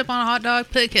want ketchup on a hot dog,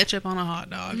 put ketchup on a hot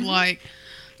dog. Like,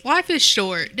 life is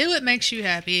short. Do what makes you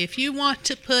happy. If you want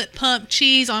to put pump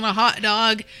cheese on a hot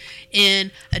dog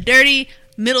in a dirty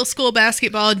middle school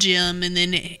basketball gym and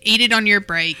then eat it on your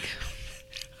break,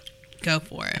 go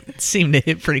for it. It seemed to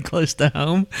hit pretty close to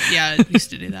home. Yeah, I used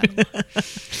to do that a lot.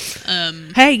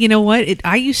 Hey, you know what?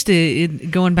 I used to,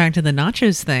 going back to the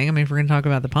nachos thing, I mean, if we're going to talk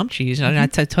about the pump cheese, I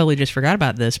totally just forgot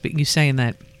about this, but you saying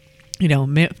that, you know,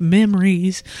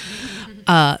 memories.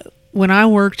 When I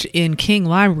worked in King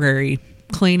Library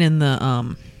cleaning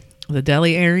the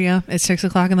deli area at 6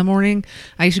 o'clock in the morning,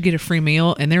 I used to get a free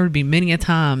meal, and there would be many a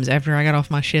times after I got off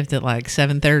my shift at like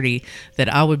 7:30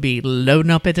 that I would be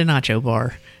loading up at the nacho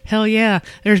bar. Hell yeah.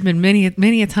 There's been many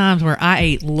a times where I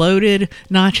ate loaded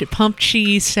nacho, pump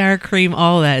cheese, sour cream,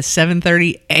 all that at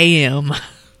 7:30 a.m.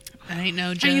 I ain't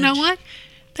no judge. And you know what?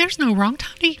 There's no wrong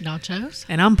time to eat nachos.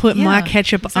 And I'm putting my Yeah,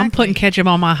 ketchup, I'm exactly. putting ketchup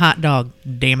on my hot dog.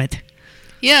 Damn it.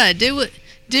 Yeah, do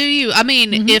you? I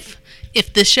mean,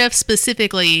 if the chef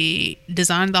specifically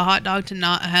designed the hot dog to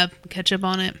not have ketchup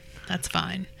on it, that's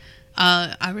fine.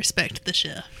 I respect the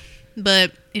chef.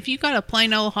 But if you got a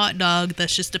plain old hot dog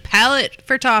that's just a palette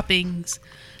for toppings,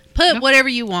 put Yep. whatever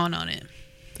you want on it.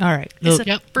 All right. It's Look,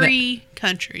 a free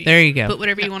country. There you go. Put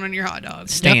whatever you want on your hot dog.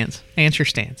 stands. Answer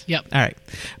stands. Yep. All right.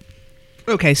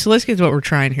 Okay, so let's get to what we're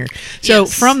trying here. So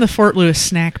Yes. from the Fort Lewis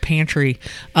snack pantry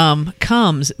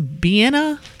comes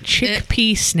Vienna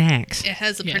chickpea snacks. It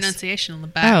has a Yes. pronunciation on the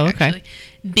back. Oh, okay. Actually.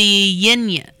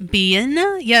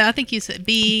 Vienna? Yeah, I think you said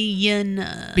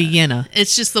Vienna. Vienna.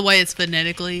 It's just the way it's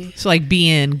phonetically. It's like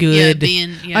being good.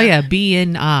 bien, yeah. Oh yeah,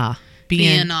 Vienna.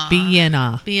 Vienna.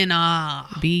 Vienna. Vienna.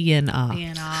 Vienna.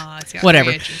 Vienna. It's got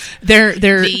Whatever. three H's. They're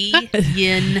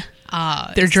Vienna.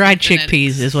 they're dried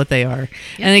chickpeas is what they are,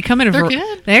 and they come in a They're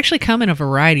good. they actually come in a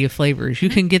variety of flavors. You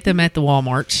can get them at the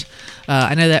Walmarts.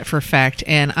 I know that for a fact.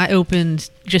 And I opened,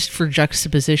 just for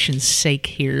juxtaposition's sake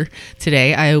here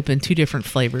today, I opened two different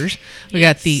flavors. We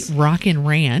got the Rockin'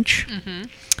 Ranch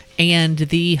and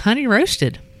the Honey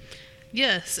Roasted.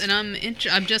 Yes, and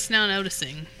I'm just now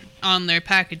noticing on their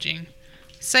packaging,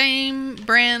 same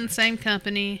brand, same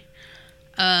company.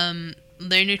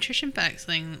 their nutrition facts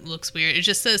thing looks weird. It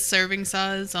just says serving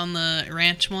size on the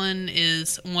ranch one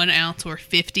is 1 ounce or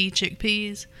 50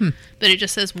 chickpeas. But it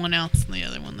just says 1 ounce on the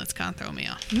other one. That's kind of throwing me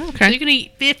off. Okay. So you can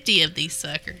eat 50 of these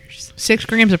suckers. 6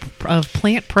 grams of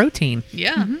plant protein.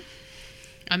 Yeah.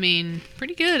 I mean,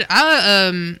 pretty good.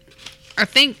 I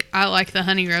think I like the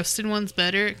honey roasted ones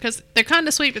better because they're kind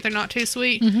of sweet, but they're not too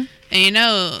sweet. And you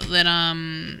know that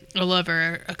I'm a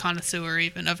lover, a connoisseur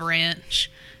even of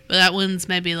ranch, but that one's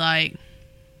maybe like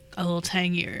a little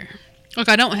tangier. Look,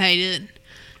 I don't hate it,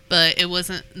 but it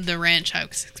wasn't the ranch I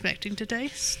was expecting to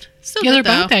taste. Still Yeah, they're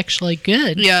good, though. both actually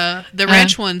good. Yeah, the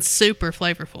ranch one's super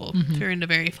flavorful. They're into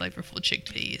very flavorful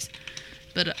chickpeas.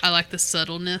 But I like the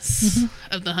subtleness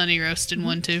of the honey roasted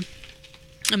one too.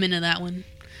 I'm into that one.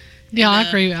 Yeah,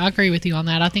 And, I agree with you on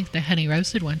that. I think the honey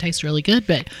roasted one tastes really good,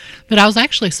 but I was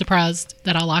actually surprised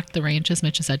that I liked the ranch as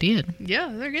much as I did. Yeah,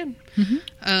 they're good.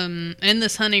 And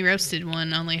this honey roasted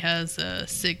one only has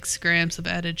 6 grams of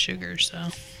added sugar,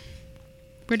 so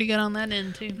pretty good on that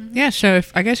end too. Yeah, so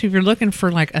I guess if you're looking for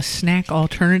like a snack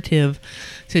alternative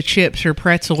to chips or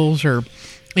pretzels or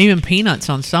even peanuts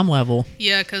on some level.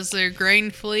 Yeah, because they're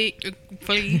grain-free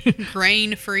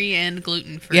and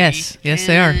gluten-free. Yes,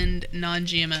 they are. And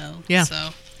non-GMO. Yeah. So,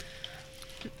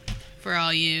 for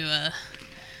all you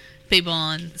people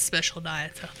on special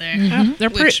diets out there. Yeah, they're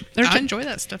Which pretty. I enjoy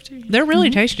that stuff too. They're really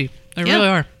tasty. They Yeah. really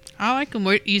are. I like them.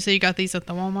 You say you got these at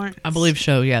the Walmart? I believe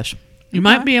so. Yes. You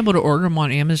might be able to order them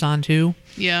on Amazon too.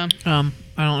 Yeah.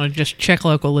 I don't know. Just check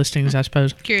local listings, I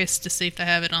suppose. Curious to see if they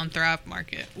have it on Thrive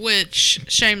Market. Which,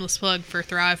 shameless plug for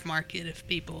Thrive Market if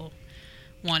people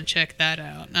want to check that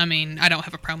out. I mean, I don't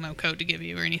have a promo code to give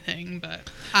you or anything, but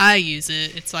I use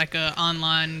it. It's like a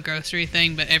online grocery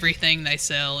thing, but everything they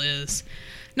sell is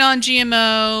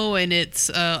non-GMO, and it's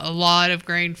a lot of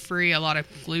grain-free, a lot of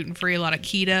gluten-free, a lot of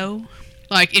keto.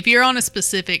 Like, if you're on a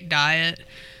specific diet,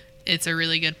 it's a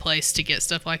really good place to get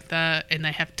stuff like that. And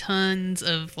they have tons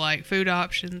of, like, food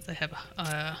options. They have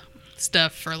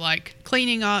stuff for, like,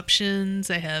 cleaning options.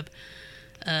 They have,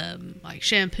 like,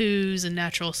 shampoos and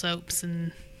natural soaps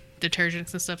and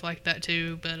detergents and stuff like that,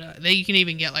 too. But you can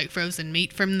even get, like, frozen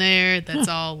meat from there. That's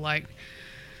all, like,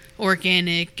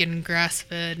 organic and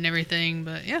grass-fed and everything.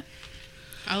 But, yeah.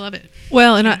 I love it.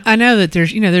 Well, and I know that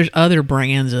there's other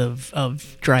brands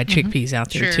of dried chickpeas out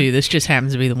there Sure. too. This just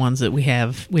happens to be the ones that we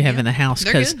have in the house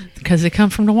They're good. because they come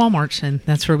from the Walmarts, and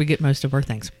that's where we get most of our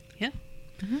things. Yeah.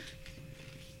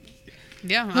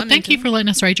 Yeah. Well, thank you for letting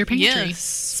us raid your pantry.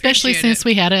 Yes, Especially appreciate since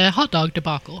we had a hot dog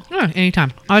debacle. Oh,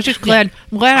 anytime. I was just glad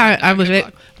I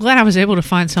was able to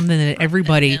find something that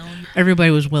everybody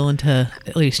was willing to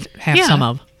at least have Yeah. some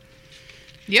of.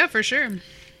 Yeah, for sure.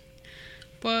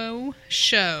 Whoa,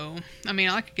 show. I mean,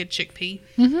 I like a good chickpea.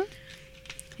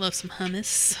 Love some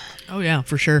hummus. Oh yeah,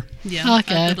 for sure. Yeah, I like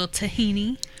a a- little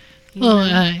tahini. Well,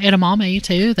 edamame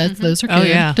too. Those are good Oh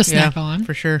yeah, to snack on.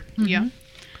 for sure. Yeah.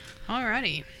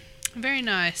 Alrighty. Very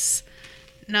nice.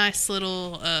 Nice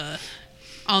little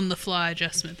on the fly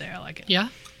adjustment there. I like it. Yeah.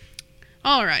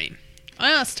 Alrighty.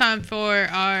 Well, it's time for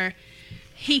our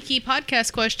Hinky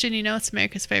podcast question. You know, it's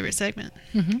America's favorite segment.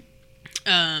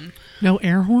 No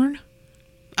air horn.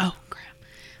 Oh, crap.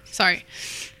 Sorry.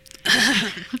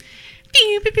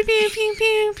 Pew, pew, pew, pew, pew,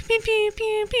 pew, pew, pew, pew,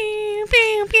 pew,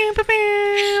 pew, pew, pew,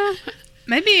 pew.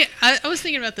 Maybe I was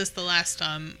thinking about this the last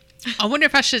time. I wonder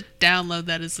if I should download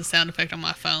that as a sound effect on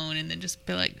my phone and then just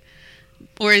be like,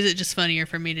 or is it just funnier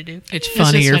for me to do? It's just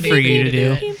funnier funny for you to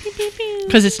do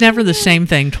because it's never the same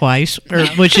thing twice,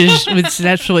 which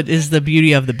that's what is the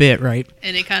beauty of the bit, right?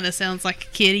 And it kind of sounds like a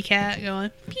kitty cat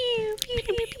going pew, pew,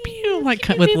 pew, pew, pew, Like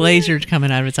with lasers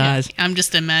coming out of its eyes. I'm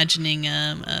just imagining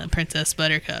Princess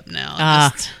Buttercup now.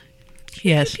 Ah. Just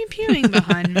Yes. pew pewing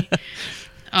behind me.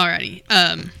 Alrighty.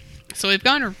 So we've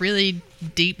gone really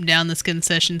deep down this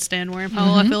concession stand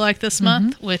wormhole, I feel like, this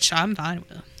month, which I'm fine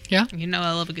with. Yeah. You know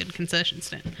I love a good concession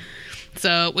stand.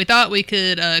 So we thought we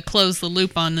could close the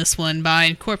loop on this one by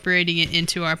incorporating it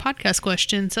into our podcast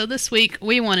question. So this week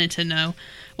we wanted to know,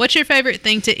 what's your favorite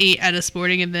thing to eat at a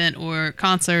sporting event or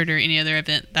concert or any other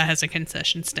event that has a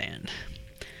concession stand?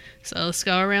 So let's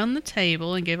go around the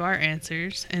table and give our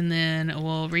answers, and then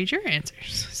we'll read your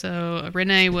answers. So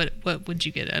Renee, what would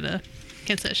you get at a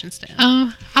concession stand?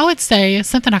 I would say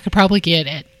something I could probably get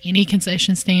at any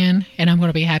concession stand, and I'm going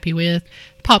to be happy with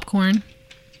popcorn.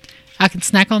 I can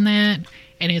snack on that,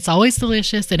 and it's always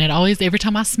delicious, and every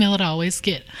time I smell it, I always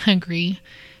get hungry,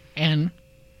 and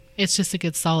it's just a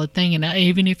good solid thing. And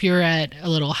even if you're at a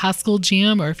little high school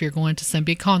gym or if you're going to some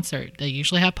big concert, they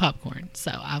usually have popcorn, so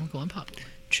I'm going popcorn.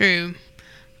 True.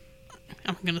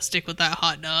 I'm going to stick with that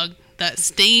hot dog. that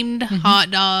steamed hot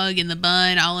dog in the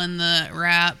bun, all in the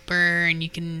wrapper, and you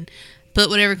can put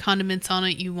whatever condiments on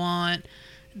it you want.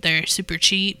 They're super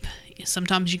cheap.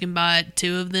 Sometimes you can buy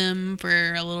 2 of them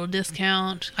for a little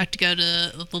discount. I have to go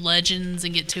to the Legends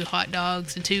and get 2 hot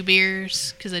dogs and 2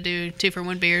 beers because I do 2 for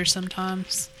 1 beers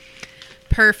sometimes.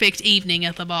 Perfect evening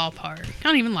at the ballpark. I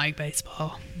don't even like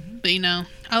baseball, but I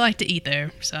like to eat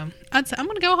there. So I'm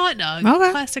gonna go hot dog.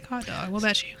 Okay. Classic hot dog. What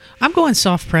about you? I'm going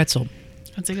soft pretzel.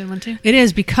 That's a good one too. It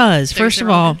is because There's first of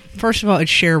all,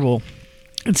 it's shareable.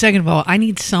 And second of all, I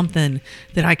need something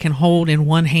that I can hold in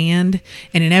one hand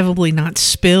and inevitably not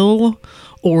spill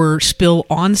or spill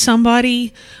on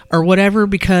somebody or whatever,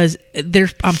 because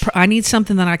I need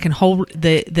something that I can hold,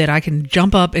 that I can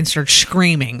jump up and start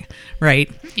screaming, right?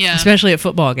 Yeah. Especially at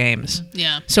football games.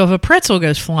 Yeah. So if a pretzel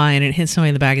goes flying and it hits somebody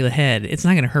in the back of the head, it's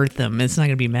not going to hurt them. It's not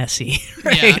going to be messy.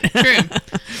 Right? Yeah, true.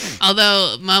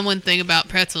 Although my one thing about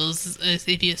pretzels is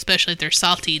especially if they're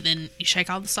salty, then you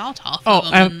shake all the salt off. Oh,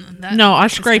 of them, I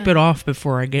scrape it off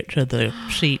before I get to the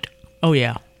seat. Oh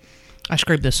yeah, I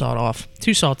scrape the salt off.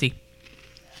 Too salty.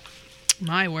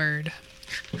 My word.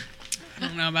 I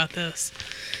don't know about this.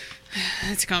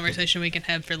 It's a conversation we can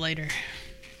have for later.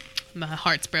 My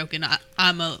heart's broken.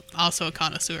 I'm also a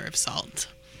connoisseur of salt.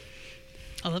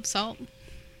 I love salt.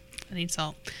 I need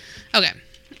salt. Okay.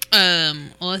 Well,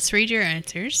 let's read your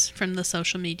answers from the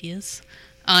social medias.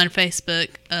 On Facebook,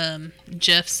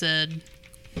 Jeff said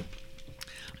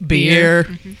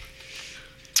Beer.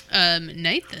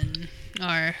 Nathan,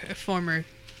 our former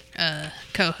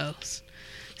co-host,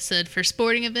 said for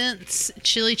sporting events,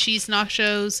 chili cheese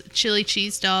nachos, chili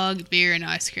cheese dog, beer, and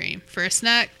ice cream. For a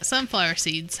snack, sunflower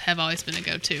seeds have always been a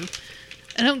go-to.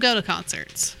 I don't go to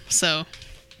concerts, so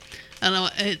I don't know.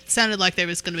 It sounded like there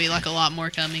was going to be like a lot more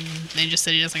coming. They just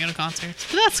said he doesn't go to concerts,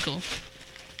 but that's cool.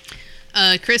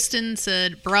 Kristen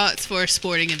said brats for a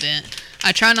sporting event.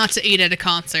 I try not to eat at a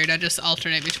concert. I just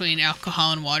alternate between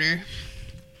alcohol and water.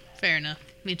 Fair enough.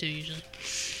 Me too, usually.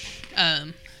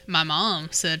 My mom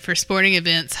said for sporting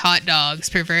events, hot dogs,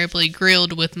 preferably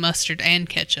grilled with mustard and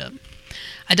ketchup.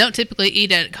 I don't typically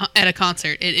eat at a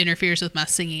concert. It interferes with my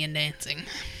singing and dancing.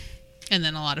 And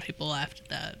then a lot of people laughed at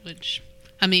that, which,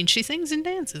 I mean, she sings and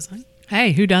dances. Huh?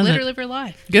 Hey, who doesn't? Let her live her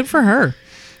life. Good for her.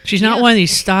 She's not Yeah. one of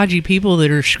these stodgy people that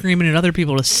are screaming at other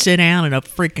people to sit down at a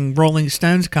freaking Rolling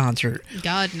Stones concert.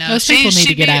 God, no. Those people need to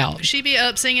she'd get be- out. She'd be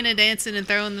up singing and dancing and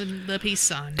throwing the peace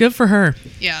sign. Good for her.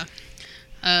 Yeah.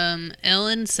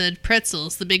 Ellen said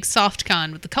pretzels, the big soft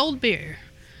kind with the cold beer.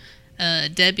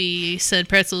 Debbie said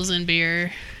pretzels and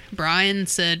beer. Brian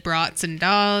said brats and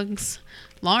dogs.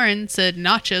 Lauren said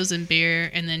nachos and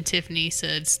beer, and then Tiffany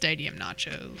said stadium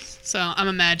nachos. So I'm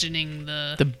imagining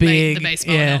the big the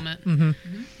baseball helmet.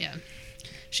 Mm-hmm. Yeah,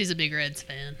 she's a big Reds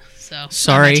fan, so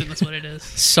Sorry. I imagine that's what it is.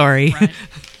 Sorry. Right.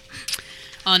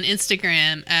 On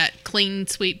Instagram at Clean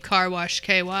Sweep Car Wash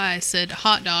KY said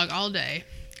hot dog all day.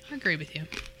 I agree with you.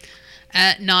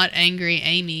 At Not Angry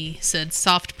Amy said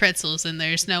soft pretzels and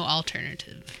there's no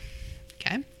alternative.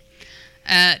 Okay.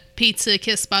 At Pizza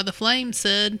Kissed by the Flame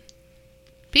said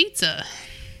pizza.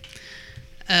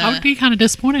 I would be kind of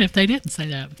disappointed if they didn't say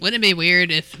that. Wouldn't it be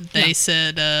weird if they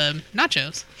said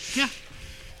nachos? Yeah.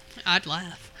 I'd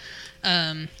laugh.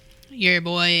 Your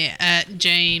boy at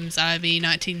James Ivy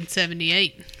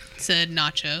 1978 said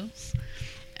nachos.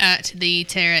 At the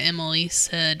Tara Emily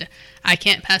said, I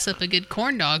can't pass up a good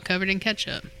corn dog covered in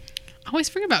ketchup. I always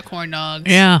forget about corn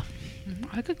dogs. Yeah.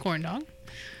 I like a corn dog.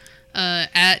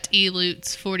 At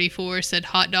Elutes44 said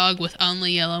hot dog with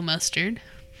only yellow mustard.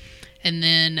 And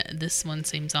then this one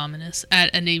seems ominous.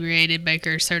 At Inebriated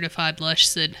Baker Certified Lush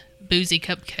said boozy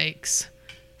cupcakes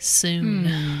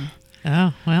soon.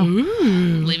 Oh, well.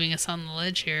 Leaving us on the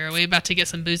ledge here. Are we about to get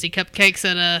some boozy cupcakes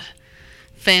at a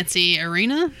fancy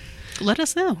arena? Let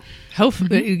us know.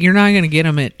 Hopefully, you're not going to get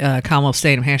them at Commonwealth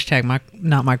Stadium.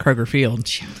 Not my Kroger Field.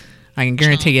 I can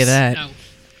guarantee you that. No.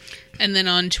 And then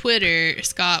on Twitter,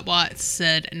 Scott Watts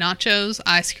said nachos,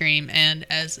 ice cream, and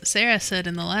as Sarah said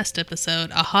in the last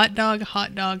episode, a hot dog,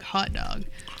 hot dog, hot dog.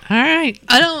 All right.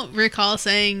 I don't recall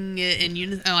saying it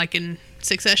in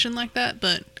succession like that,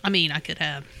 but I mean, I could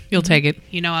have. You'll take it.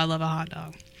 You know I love a hot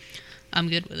dog. I'm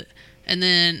good with it. And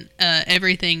then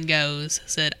Everything Goes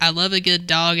said, I love a good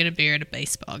dog and a beer at a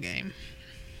baseball game.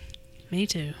 Me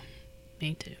too.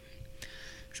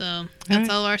 So that's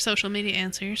all our social media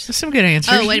answers. That's some good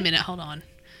answers. Oh, wait a minute. Hold on.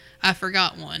 I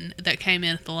forgot one that came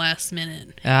in at the last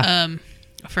minute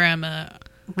from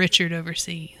Richard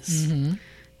overseas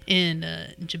in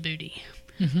Djibouti.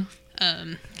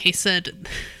 He said,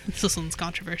 this one's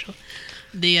controversial,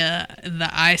 the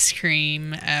ice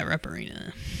cream at Rupp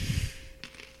Arena.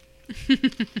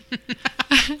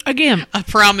 Again, I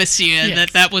promise you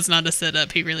Yes. that was not a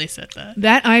setup. He really said that.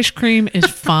 that ice cream is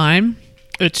fine.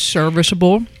 It's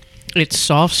serviceable. It's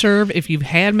soft serve. If you've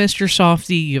had Mr.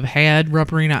 Softy, you've had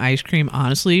Rubberina ice cream,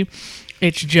 honestly,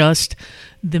 it's just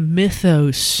the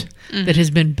mythos that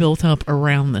has been built up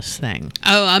around this thing.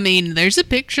 Oh, I mean, there's a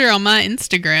picture on my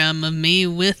Instagram of me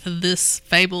with this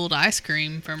fabled ice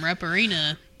cream from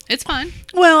Rubberina. It's fine.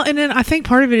 Well, and then I think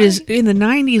part of it is in the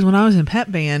 90s when I was in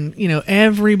pep band, you know,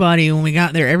 everybody when we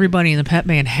got there, everybody in the pep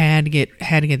band had to get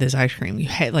this ice cream. You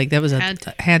had like that was it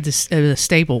was a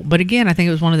staple. But again, I think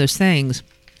it was one of those things.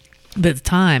 But at the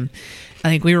time, I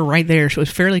think we were right there, so it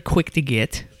was fairly quick to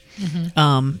get.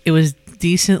 It was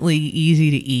decently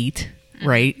easy to eat,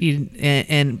 right?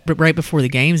 But right before the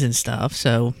games and stuff.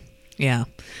 So, yeah.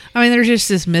 I mean, there's just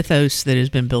this mythos that has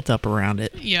been built up around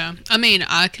it. Yeah. I mean,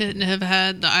 I couldn't have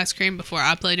had the ice cream before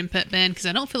I played in pep band because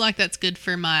I don't feel like that's good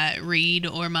for my reed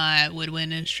or my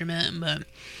woodwind instrument, but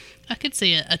I could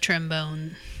see a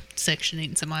trombone section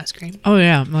eating some ice cream. Oh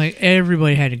yeah, like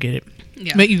everybody had to get it.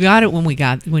 Yeah. But you got it when you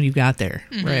got there,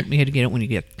 right? You had to get it when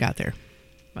you got there.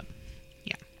 But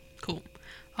Yeah. Cool.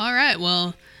 All right.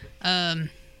 Well,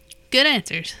 good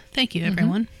answers. Thank you,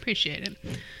 everyone. Appreciate it.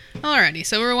 Alrighty.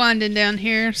 So we're winding down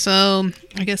here. So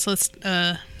I guess let's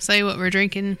say what we're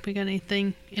drinking. We got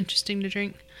anything interesting to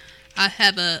drink? I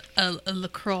have a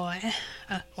LaCroix.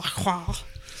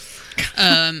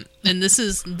 And this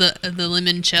is the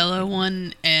limoncello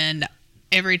one. And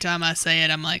every time I say it,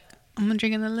 I'm like, I'm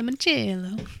drinking a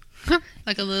limoncello.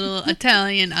 Like a little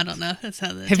Italian. I don't know if that's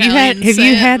how the have Italians you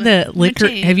say had it, the but liquor?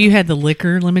 limoncello. Have you had the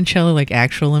liquor limoncello, like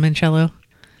actual limoncello?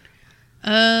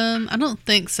 I don't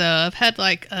think so. I've had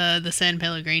like the San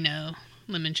Pellegrino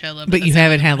limoncello, But you that's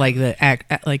haven't the had only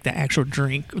like the actual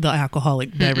drink, the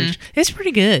alcoholic beverage. It's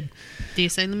pretty good. one. Do you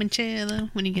say limoncello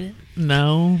when you get it?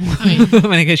 No, I mean,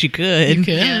 I guess you could. You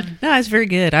could. Yeah. No, it's very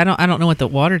good. I don't know what the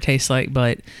water tastes like,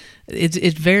 but it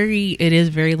is very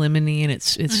lemony and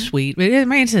it's sweet. But I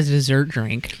mean, it's a dessert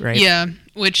drink, right? Yeah,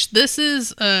 which this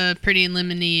is pretty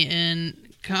lemony and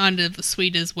kind of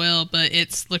sweet as well, but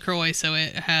it's LaCroix, so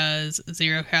it has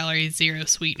 0 calories, 0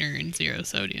 sweetener, and 0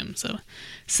 sodium. So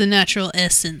it's the natural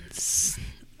essence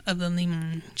of the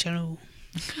limoncello.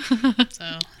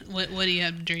 So what do you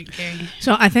have to drink, Carrie?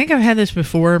 So I think I've had this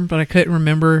before, but I couldn't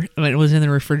remember when it was in the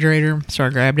refrigerator, so I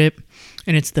grabbed it,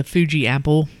 and it's the Fuji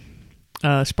Apple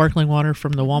sparkling water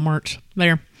from the Walmarts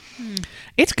there.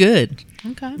 It's good.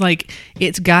 Okay. Like,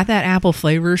 it's got that apple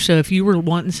flavor, so if you were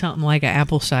wanting something like an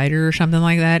apple cider or something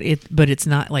like that, but it's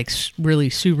not like really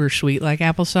super sweet like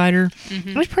apple cider,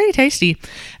 it was pretty tasty.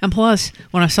 And plus,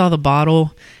 when I saw the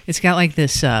bottle, it's got like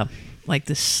this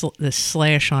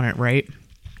slash on it, right?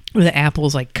 Where the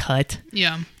apple's like cut.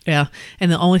 Yeah. Yeah.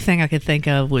 And the only thing I could think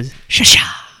of was shasha.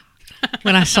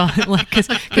 When I saw it, like, because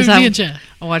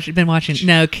been watching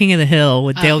King of the Hill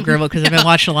with Dale Gribble, because I've been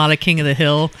watching a lot of King of the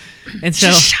Hill, and so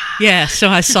so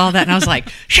I saw that and I was like,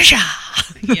 shasha.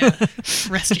 Yeah.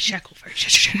 Rusty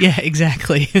Shackleford. Yeah,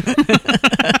 exactly.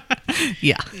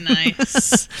 Yeah.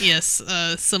 Nice. Yes.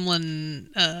 Someone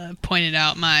pointed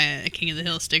out my King of the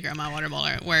Hill sticker on my water bottle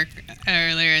at work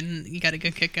earlier, and you got a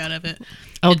good kick out of it.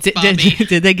 Oh, It's Bobby.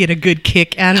 did they get a good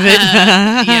kick out of it?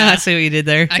 Yeah. I see what you did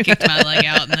there. I kicked my leg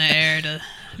out in the air to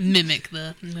mimic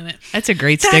the movement. That's a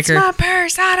great sticker. That's my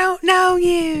purse. I don't know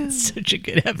you. Such a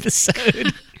good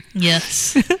episode.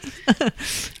 Yes.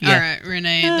 Yeah. All right,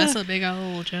 Renee. That's a big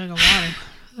old jug of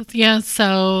water. Yeah,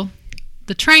 so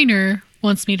the trainer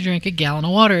wants me to drink a gallon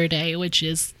of water a day, which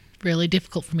is really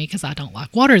difficult for me because I don't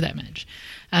like water that much.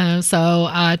 So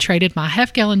I traded my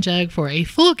half-gallon jug for a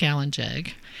full-gallon jug,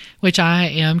 which I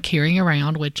am carrying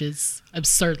around, which is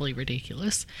absurdly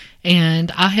ridiculous.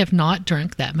 And I have not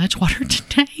drunk that much water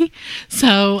today.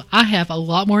 So I have a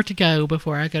lot more to go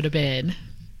before I go to bed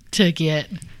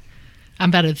I'm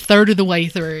about a third of the way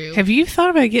through. Have you thought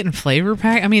about getting flavor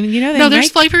pack? I mean, you know, There's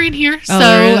flavor in here. So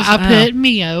there is? I put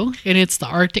Mio, and it's the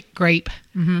Arctic grape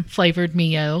flavored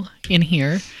Mio in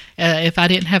here. If I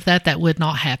didn't have that would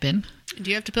not happen.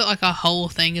 Do you have to put like a whole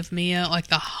thing of Mio, like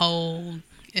the whole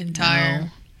entire? No.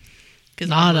 'Cause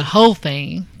Not a whole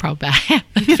thing, probably about half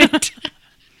of it.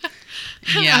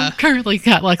 Yeah. I've currently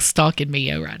got like stock in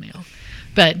Mio right now.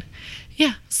 But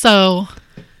yeah, so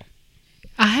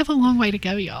I have a long way to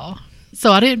go, y'all.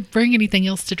 So I didn't bring anything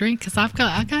else to drink because I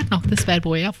got to knock this bad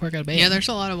boy out before I go to bed. Yeah, there's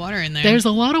a lot of water in there. There's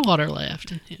a lot of water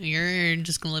left. You're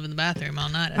just gonna live in the bathroom all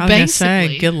night. I was gonna say,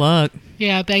 basically. good luck.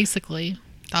 Yeah, basically.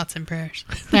 Thoughts and prayers.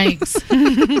 Thanks.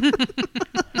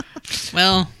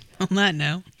 Well, on that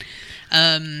note,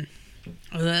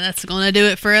 Well, that's going to do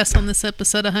it for us on this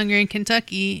episode of Hungry in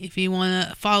Kentucky. If you want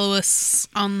to follow us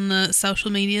on the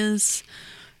social medias,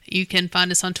 you can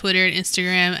find us on Twitter and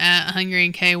Instagram at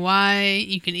HungryandKY.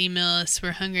 You can email us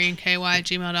for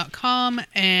hungryandky@gmail.com,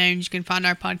 and you can find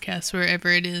our podcast wherever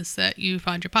it is that you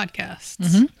find your podcasts.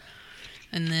 Mm-hmm.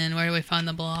 And then where do we find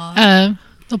the blog?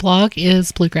 The blog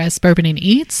is Bluegrass Bourbon and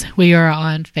Eats. We are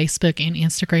on Facebook and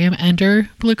Instagram under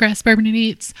Bluegrass Bourbon and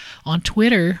Eats. On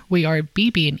Twitter, we are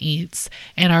BB and Eats,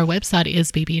 and our website is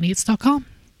bbandeats.com.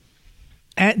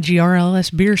 At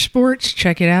GRLS Beer Sports,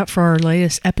 check it out for our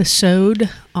latest episode.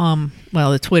 Well,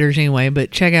 the Twitters anyway,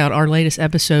 but check out our latest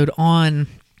episode on.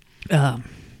 Where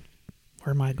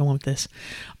am I going with this?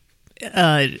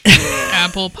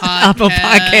 Apple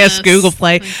Podcasts, Google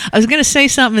Play. I was going to say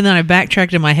something and then I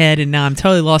backtracked in my head and now I'm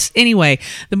totally lost. Anyway,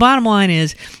 the bottom line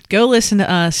is go listen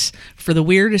to us for the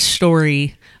weirdest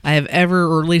story I have ever,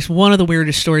 or at least one of the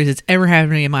weirdest stories that's ever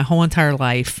happened to me in my whole entire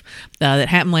life that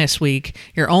happened last week.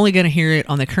 You're only going to hear it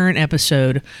on the current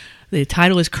episode. The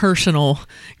title is Personal.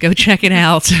 Go check it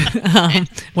out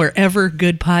wherever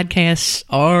good podcasts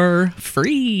are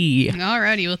free.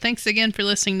 Alrighty. Well, thanks again for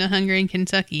listening to Hungry in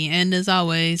Kentucky. And as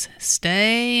always,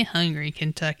 stay hungry,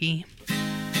 Kentucky.